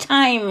spend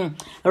time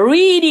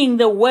reading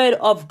the word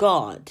of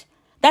God,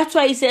 that's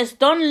why he says,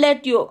 don't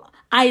let your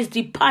eyes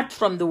depart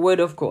from the word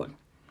of God.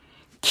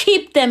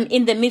 Keep them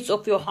in the midst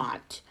of your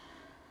heart.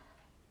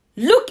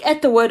 Look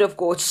at the word of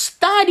God.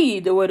 Study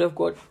the word of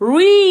God.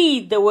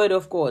 Read the word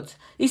of God.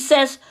 It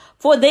says,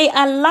 for they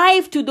are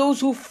life to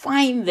those who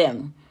find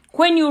them.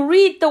 When you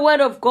read the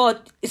word of God,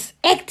 it's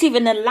active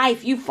and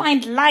alive. You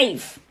find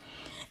life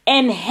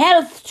and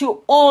health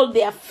to all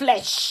their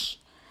flesh.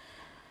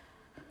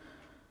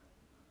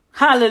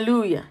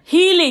 Hallelujah.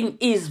 Healing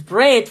is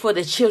bread for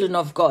the children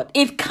of God.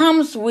 It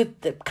comes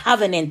with the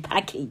covenant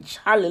package.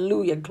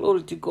 Hallelujah.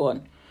 Glory to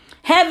God.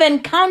 Have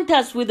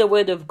encounters with the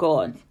word of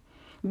God.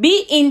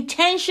 Be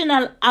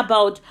intentional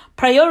about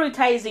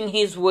prioritizing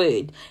his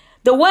word.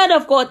 The word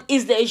of God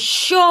is the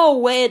sure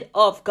word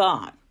of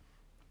God.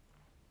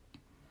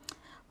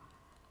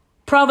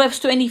 Proverbs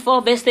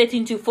 24 verse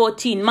 13 to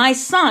 14. My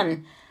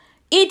son,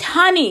 eat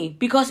honey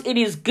because it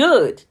is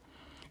good,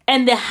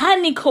 and the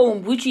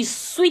honeycomb which is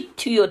sweet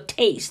to your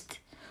taste.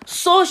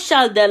 So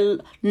shall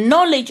the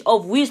knowledge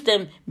of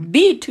wisdom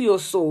be to your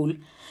soul.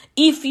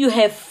 If you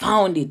have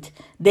found it,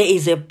 there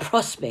is a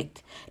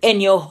prospect,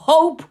 and your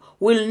hope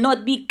will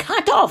not be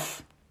cut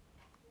off.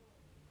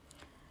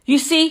 You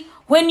see,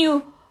 when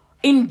you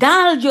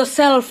indulge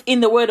yourself in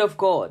the word of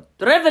God,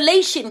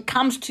 revelation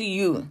comes to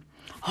you.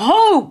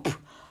 Hope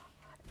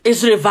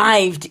is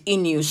revived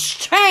in you.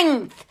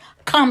 Strength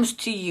comes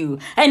to you.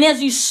 And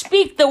as you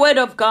speak the word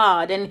of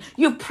God and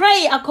you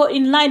pray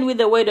in line with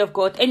the word of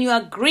God and you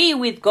agree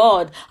with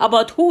God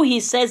about who he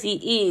says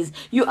he is,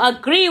 you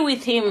agree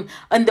with him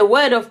on the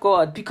word of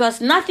God,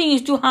 because nothing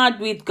is too hard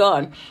with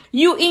God.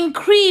 You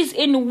increase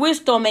in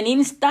wisdom and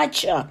in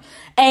stature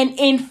and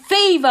in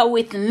favor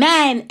with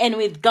man and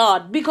with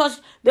God,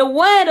 because the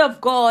word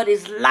of God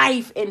is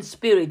life and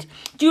spirit.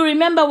 Do you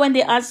remember when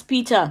they asked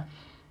Peter,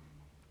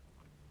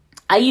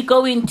 are you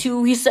going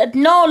to? He said,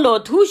 no,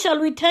 Lord, who shall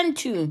we turn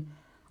to?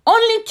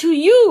 Only to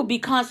you,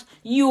 because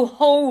you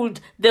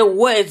hold the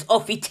words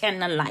of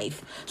eternal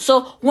life.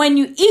 So when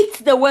you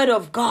eat the word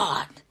of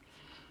God,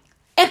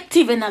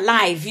 active and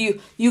alive, you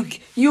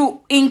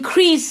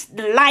increase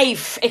the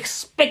life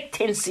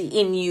expectancy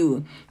in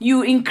you.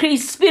 You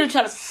increase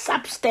spiritual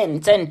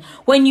substance. And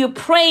when you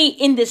pray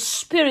in the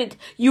spirit,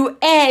 you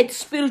add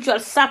spiritual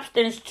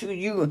substance to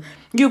you.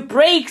 You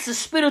break the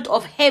spirit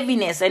of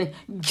heaviness, and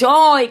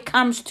joy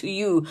comes to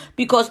you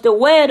because the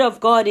word of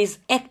God is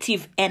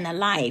active and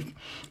alive.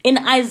 In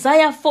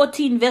Isaiah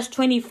 14 verse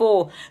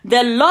 24,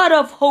 the Lord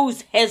of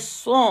hosts has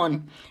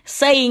sworn,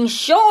 saying,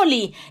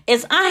 surely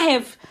as I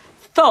have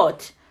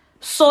thought,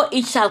 so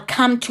it shall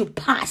come to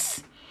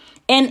pass.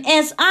 And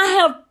as I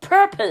have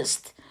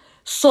purposed,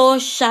 so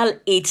shall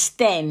it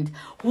stand.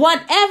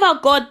 Whatever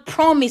God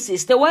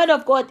promises, the word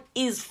of God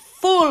is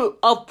full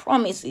of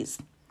promises.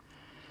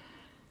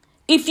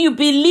 If you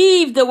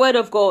believe the word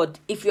of God,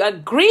 if you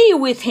agree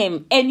with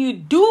him and you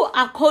do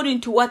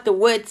according to what the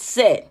word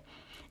said,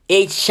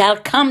 it shall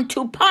come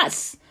to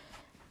pass.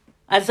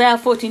 Isaiah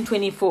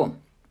 14:24.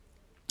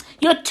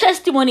 Your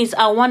testimonies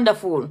are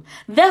wonderful.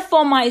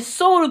 Therefore, my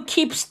soul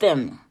keeps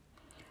them.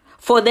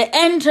 For the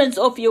entrance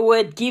of your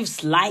word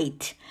gives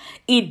light.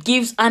 It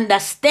gives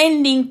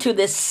understanding to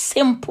the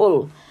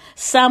simple.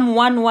 Psalm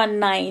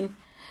 119,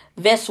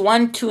 verse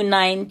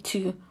 129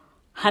 to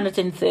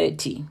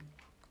 130.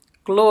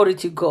 Glory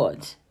to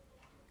God.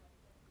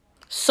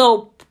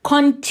 So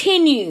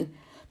continue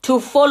to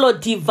follow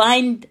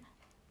divine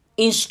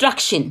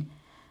instruction.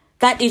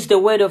 That is the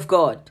word of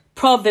God.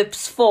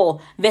 Proverbs 4,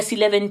 verse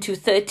 11 to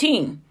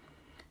 13.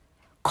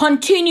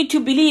 Continue to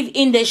believe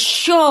in the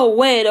sure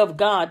word of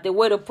God, the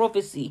word of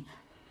prophecy.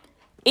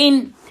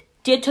 In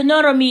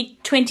Deuteronomy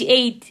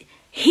 28,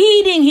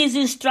 heeding his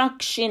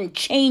instruction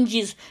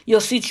changes your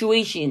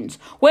situations.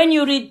 When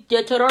you read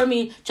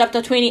Deuteronomy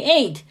chapter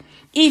 28,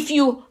 if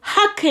you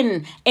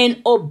hearken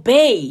and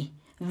obey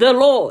the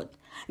Lord,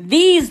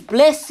 these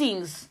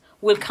blessings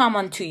will come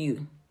unto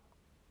you.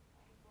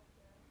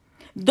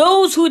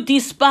 Those who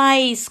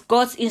despise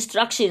God's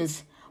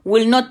instructions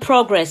will not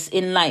progress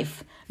in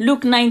life.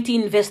 Luke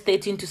 19, verse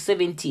 13 to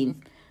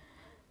 17.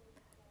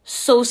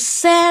 So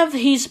serve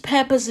his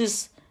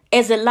purposes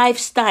as a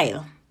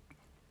lifestyle.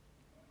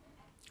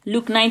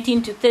 Luke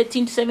 19 to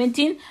 13 to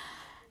 17.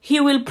 He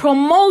will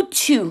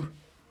promote you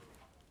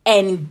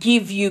and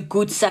give you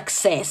good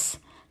success.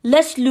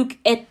 Let's look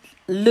at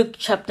Luke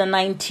chapter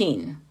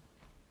 19.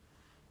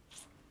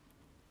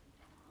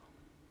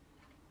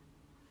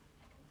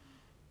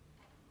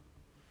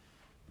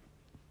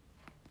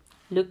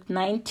 Luke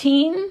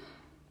 19,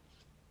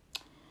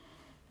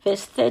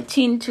 verse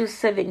 13 to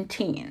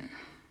 17.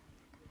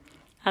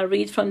 I'll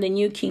read from the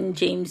New King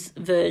James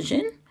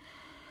Version,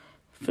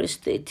 verse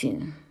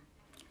 13.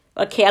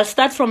 Okay, I'll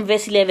start from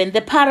verse 11.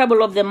 The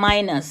parable of the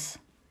minas.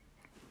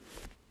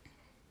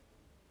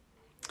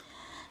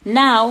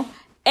 Now,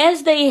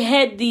 as they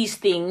heard these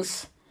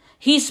things,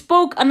 he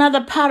spoke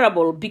another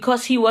parable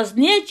because he was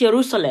near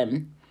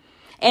Jerusalem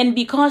and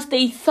because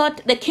they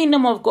thought the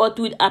kingdom of God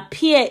would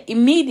appear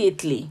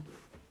immediately.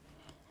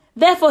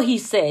 Therefore he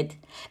said,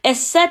 a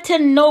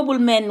certain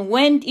nobleman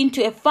went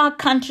into a far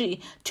country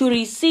to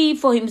receive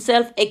for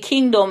himself a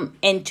kingdom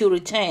and to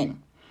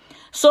return.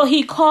 So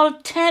he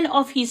called 10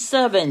 of his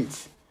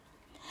servants,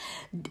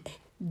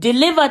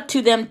 delivered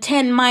to them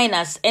 10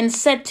 minas, and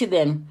said to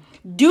them,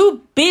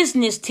 do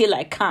business till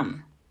I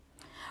come.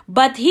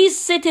 But his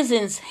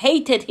citizens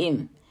hated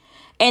him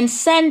and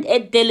sent a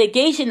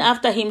delegation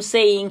after him,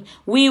 saying,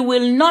 we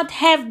will not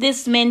have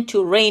this man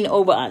to reign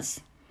over us.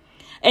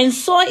 And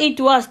so it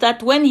was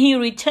that when he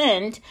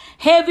returned,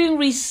 having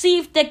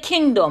received the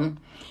kingdom,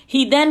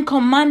 he then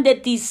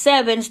commanded these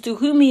servants to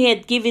whom he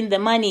had given the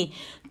money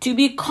to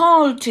be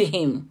called to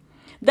him,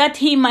 that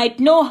he might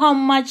know how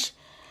much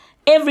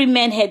every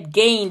man had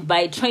gained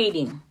by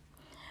trading.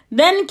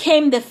 Then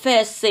came the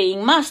first,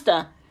 saying,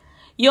 Master,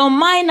 your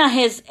mina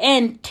has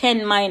earned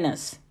 10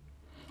 minas.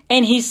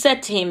 And he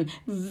said to him,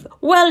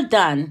 well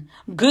done,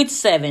 good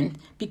servant,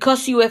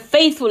 because you were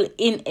faithful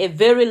in a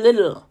very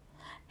little.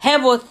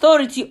 Have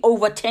authority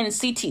over 10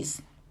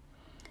 cities.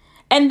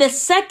 And the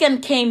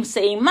second came,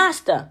 saying,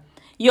 Master,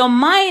 your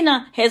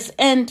mina has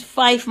earned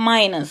 5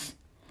 minas.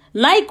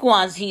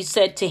 Likewise, he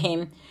said to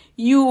him,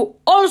 you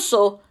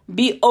also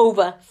be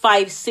over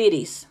 5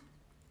 cities.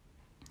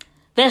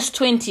 Verse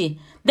 20.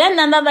 Then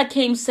another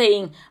came,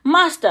 saying,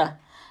 Master,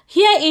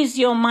 here is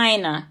your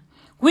mina,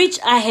 which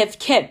I have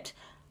kept,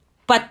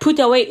 but put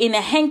away in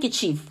a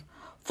handkerchief.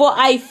 For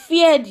I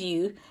feared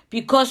you,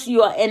 because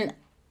you are an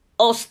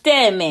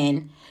austere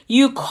man.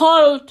 You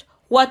called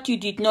what you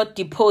did not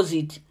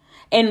deposit,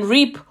 and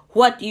reap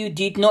what you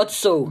did not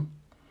sow.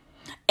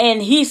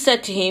 And he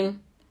said to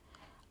him,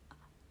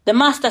 the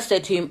master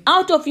said to him,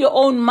 out of your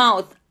own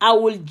mouth I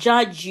will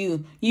judge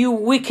you, you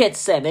wicked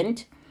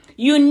servant.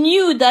 You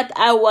knew that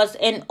I was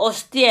an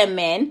austere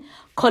man,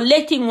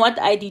 collecting what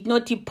I did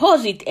not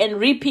deposit and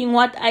reaping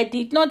what I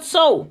did not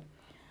sow.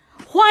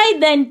 Why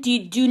then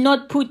did you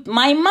not put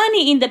my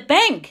money in the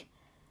bank?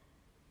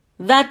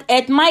 that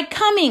at my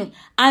coming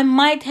I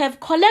might have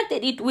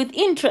collected it with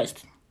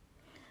interest.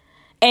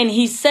 And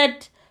he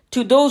said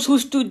to those who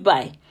stood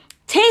by,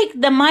 take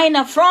the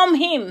mina from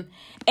him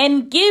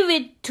and give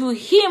it to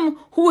him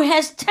who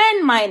has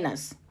 10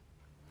 minas.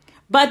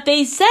 But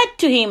they said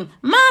to him,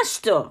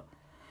 Master,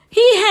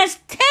 he has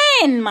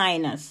 10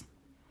 minas.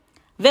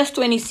 Verse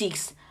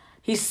 26,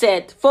 he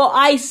said, for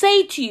I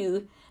say to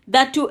you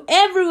that to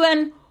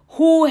everyone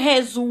who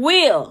has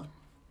will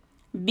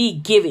be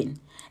given.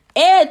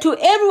 To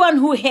everyone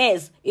who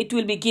has, it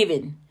will be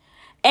given.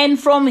 And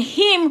from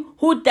him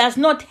who does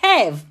not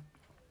have,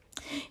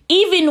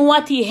 even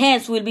what he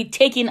has will be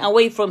taken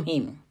away from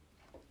him.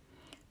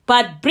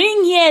 But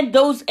bring here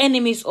those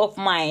enemies of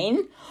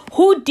mine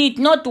who did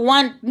not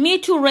want me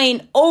to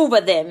reign over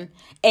them,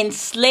 and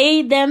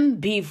slay them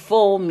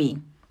before me.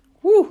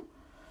 Whew.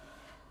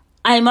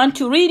 I want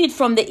to read it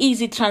from the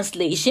easy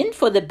translation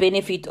for the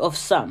benefit of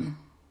some.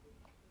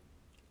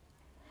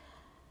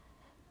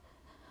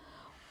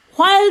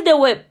 While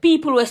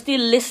people were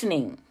still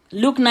listening,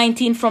 Luke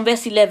 19 from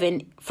verse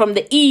 11 from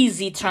the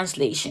easy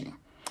translation.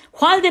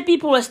 While the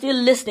people were still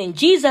listening,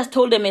 Jesus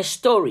told them a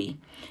story.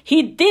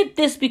 He did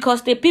this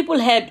because the people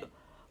had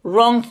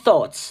wrong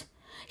thoughts.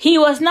 He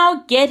was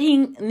now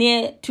getting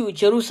near to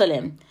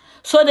Jerusalem.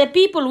 So the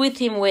people with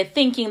him were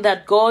thinking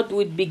that God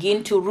would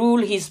begin to rule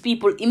his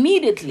people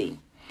immediately.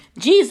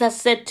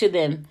 Jesus said to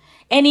them,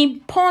 an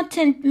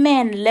important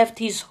man left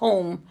his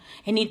home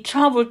and he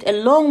traveled a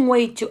long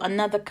way to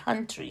another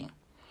country.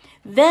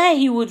 There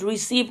he would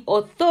receive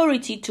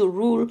authority to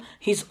rule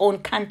his own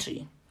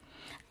country.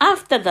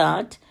 After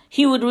that,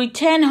 he would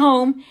return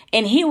home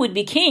and he would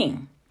be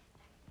king.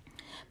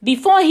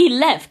 Before he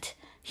left,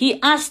 he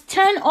asked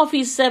 10 of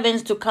his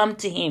servants to come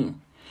to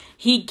him.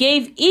 He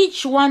gave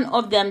each one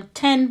of them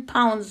 10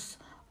 pounds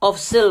of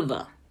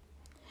silver.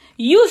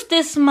 Use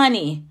this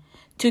money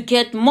to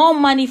get more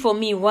money for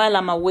me while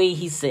I'm away,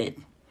 he said.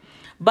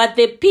 But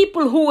the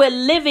people who were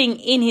living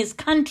in his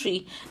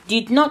country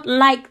did not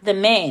like the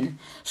man.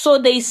 So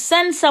they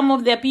sent some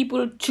of their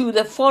people to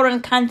the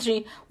foreign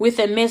country with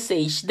a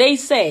message. They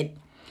said,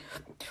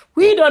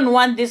 we don't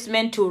want this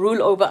man to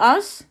rule over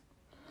us.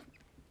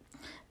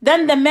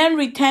 Then the man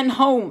returned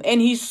home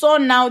and he saw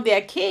now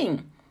their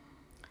king.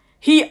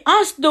 He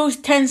asked those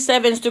 10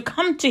 servants to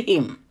come to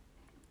him.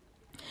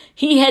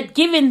 He had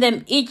given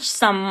them each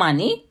some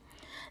money.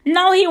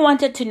 Now he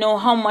wanted to know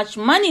how much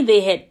money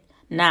they had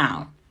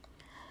now.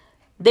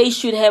 They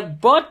should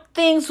have bought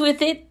things with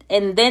it,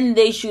 and then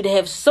they should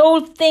have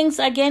sold things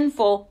again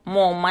for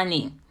more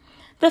money.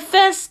 The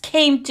first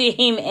came to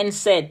him and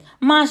said,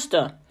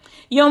 Master,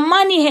 your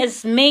money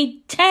has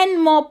made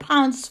 10 more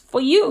pounds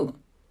for you.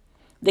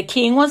 The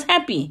king was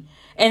happy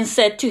and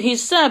said to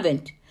his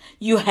servant,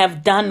 you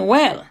have done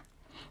well.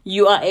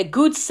 You are a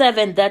good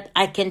servant that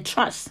I can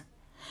trust.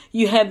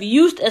 You have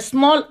used a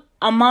small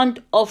amount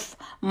of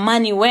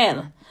money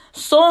well.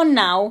 So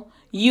now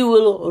you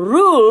will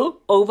rule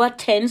over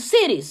 10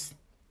 cities.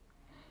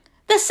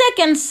 The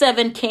second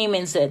servant came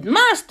and said,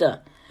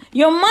 Master,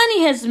 your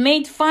money has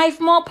made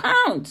 5 more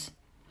pounds.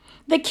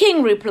 The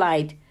king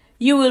replied,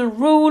 you will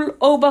rule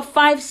over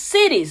 5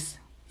 cities.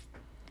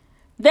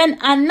 Then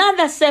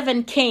another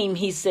servant came,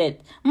 he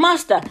said,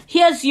 Master,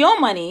 here's your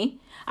money.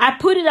 I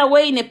put it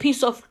away in a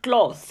piece of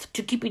cloth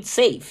to keep it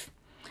safe.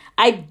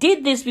 I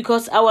did this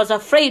because I was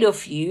afraid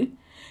of you.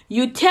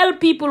 You tell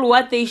people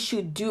what they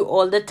should do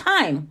all the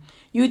time.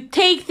 You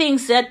take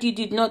things that you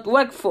did not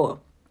work for.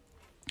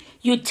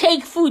 You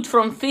take food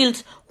from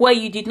fields where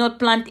you did not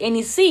plant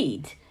any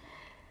seed.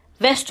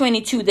 Verse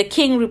 22, the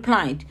king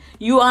replied,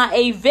 you are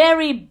a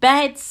very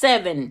bad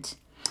servant.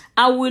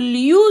 I will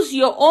use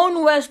your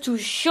own words to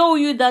show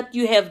you that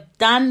you have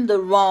done the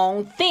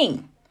wrong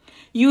thing.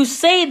 You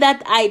say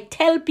that I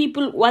tell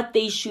people what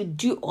they should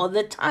do all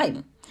the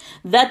time,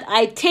 that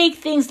I take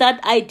things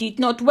that I did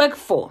not work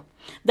for,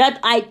 that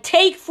I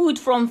take food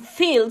from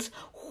fields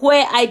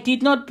where I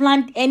did not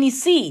plant any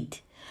seed.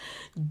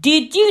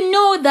 Did you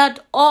know that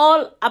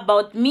all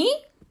about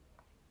me?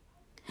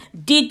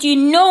 Did you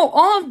know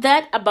all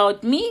that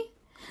about me?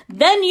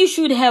 Then you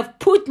should have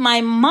put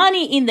my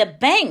money in the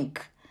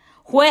bank.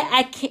 When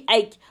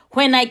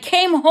I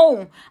came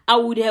home, I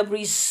would have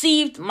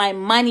received my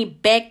money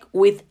back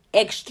with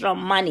extra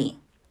money.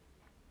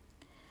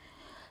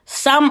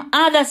 Some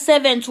other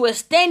servants were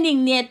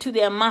standing near to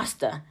their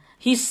master.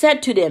 He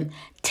said to them,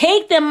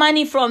 take the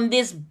money from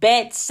this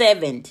bad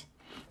servant.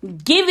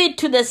 Give it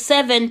to the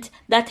servant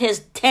that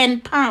has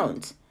 10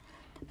 pounds.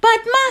 But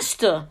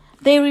master,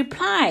 they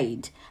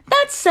replied,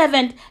 that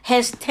servant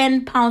has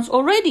 10 pounds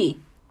already.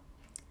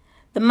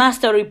 The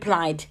master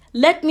replied,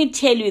 let me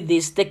tell you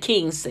this, the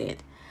king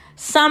said.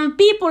 Some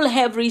people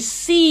have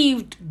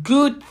received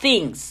good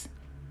things.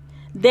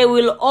 They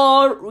will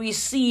all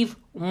receive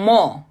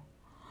more.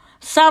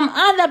 Some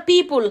other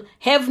people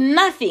have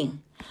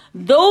nothing.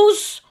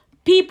 Those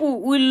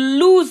people will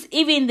lose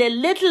even the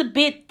little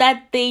bit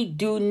that they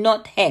do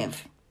not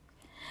have.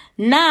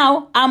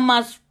 Now I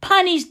must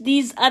punish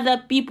these other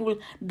people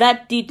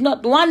that did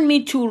not want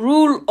me to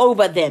rule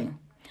over them.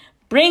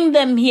 Bring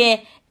them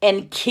here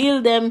and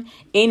kill them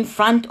in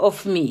front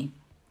of me.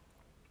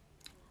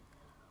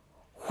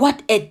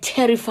 What a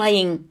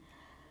terrifying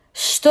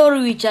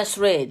story we just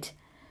read.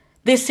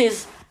 This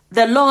is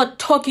the Lord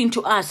talking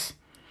to us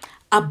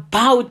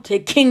about the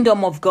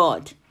kingdom of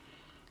God.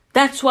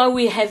 That's why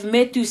we have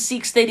Matthew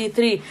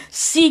 6:33.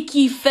 Seek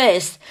ye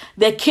first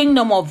the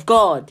kingdom of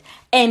God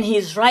and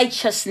his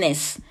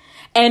righteousness,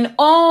 and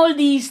all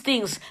these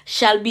things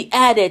shall be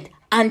added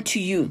unto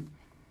you.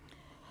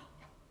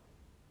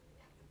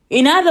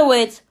 In other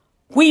words,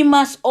 we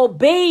must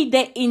obey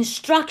the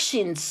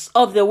instructions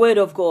of the word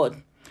of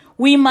God.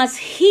 We must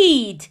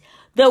heed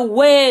the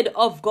word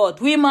of God.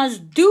 We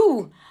must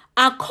do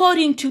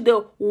according to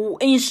the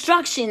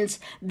instructions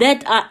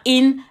that are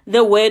in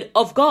the word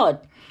of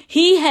God.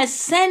 He has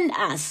sent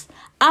us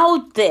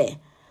out there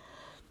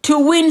to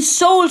win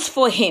souls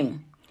for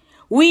him.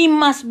 We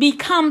must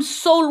become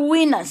soul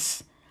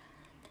winners.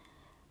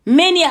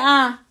 Many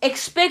are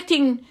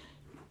expecting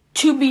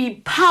to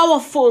be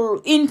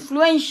powerful,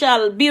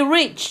 influential, be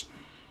rich,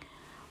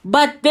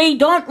 but they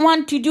don't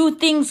want to do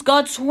things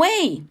God's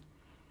way.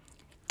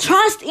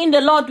 Trust in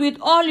the Lord with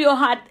all your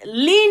heart.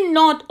 Lean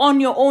not on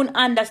your own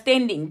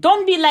understanding.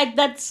 Don't be like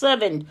that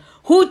servant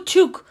who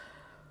took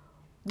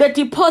the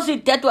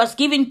deposit that was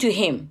given to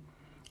him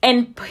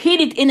and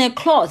hid it in a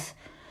cloth.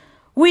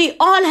 We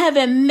all have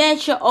a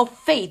measure of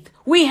faith.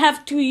 We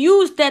have to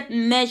use that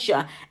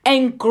measure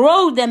and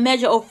grow the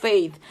measure of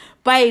faith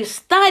by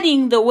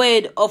studying the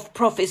word of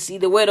prophecy,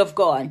 the word of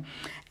God,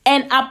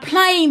 and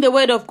applying the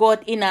word of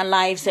God in our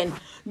lives and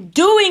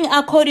doing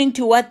according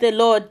to what the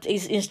Lord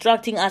is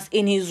instructing us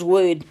in his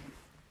word.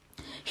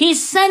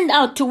 He's sent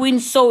out to win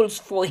souls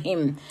for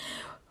him.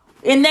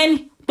 And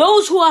then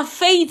those who are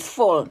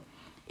faithful,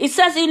 it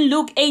says in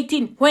Luke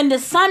 18, when the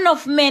Son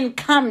of Man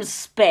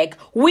comes back,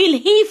 will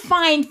he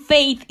find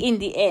faith in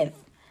the earth?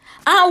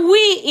 Are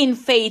we in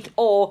faith,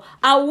 or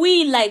are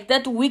we like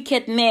that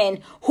wicked man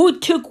who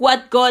took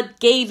what God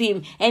gave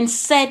him and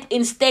sat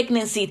in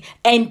stagnancy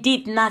and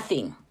did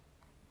nothing?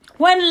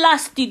 When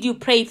last did you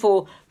pray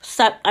for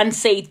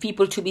unsaved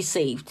people to be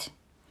saved?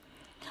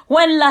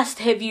 When last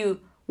have you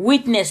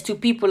witnessed to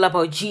people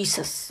about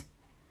Jesus?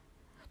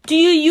 Do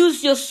you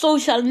use your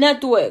social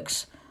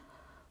networks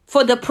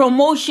for the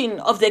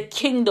promotion of the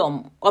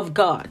kingdom of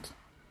God?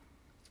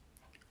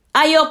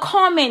 Are your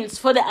comments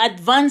for the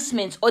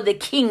advancement of the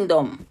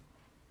kingdom?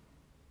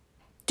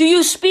 Do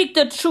you speak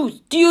the truth?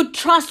 Do you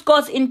trust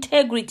God's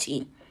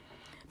integrity?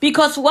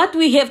 Because what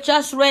we have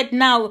just read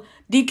now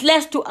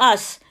declares to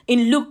us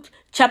in Luke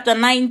chapter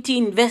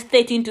 19, verse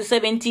 13 to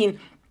 17,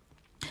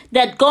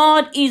 that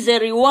God is a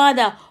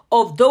rewarder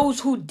of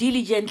those who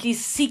diligently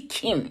seek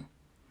him.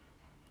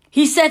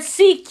 He said,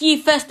 seek ye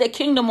first the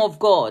kingdom of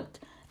God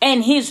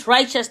and his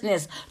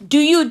righteousness. Do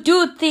you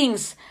do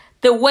things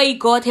the way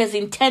God has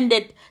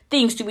intended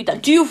things to be done?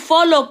 Do you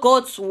follow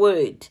God's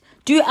word?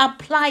 Do you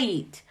apply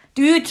it?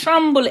 Do you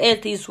tremble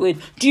at his word?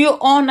 Do you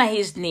honor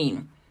his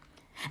name?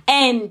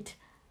 And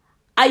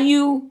are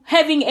you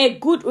having a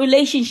good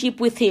relationship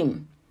with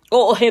him?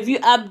 Or have you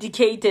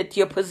abdicated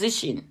your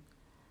position?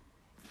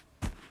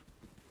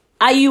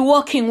 Are you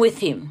walking with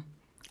him?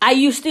 Are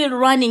you still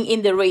running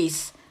in the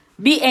race?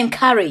 Be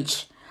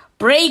encouraged.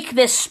 Break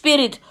the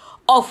spirit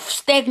of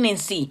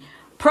stagnancy.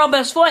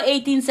 Proverbs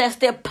 4:18 says,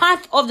 the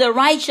path of the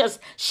righteous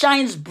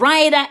shines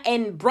brighter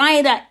and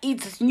brighter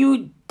each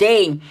new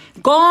day.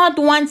 God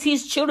wants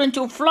his children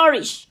to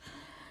flourish.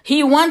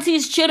 He wants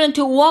his children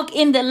to walk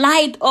in the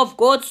light of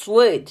God's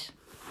word.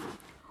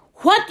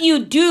 What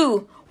you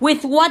do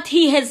with what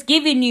he has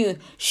given you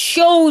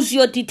shows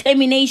your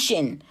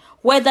determination,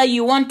 whether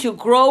you want to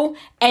grow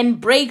and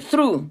break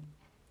through.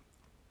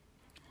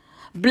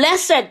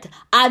 Blessed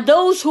are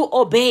those who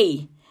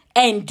obey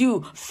and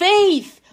do. Faith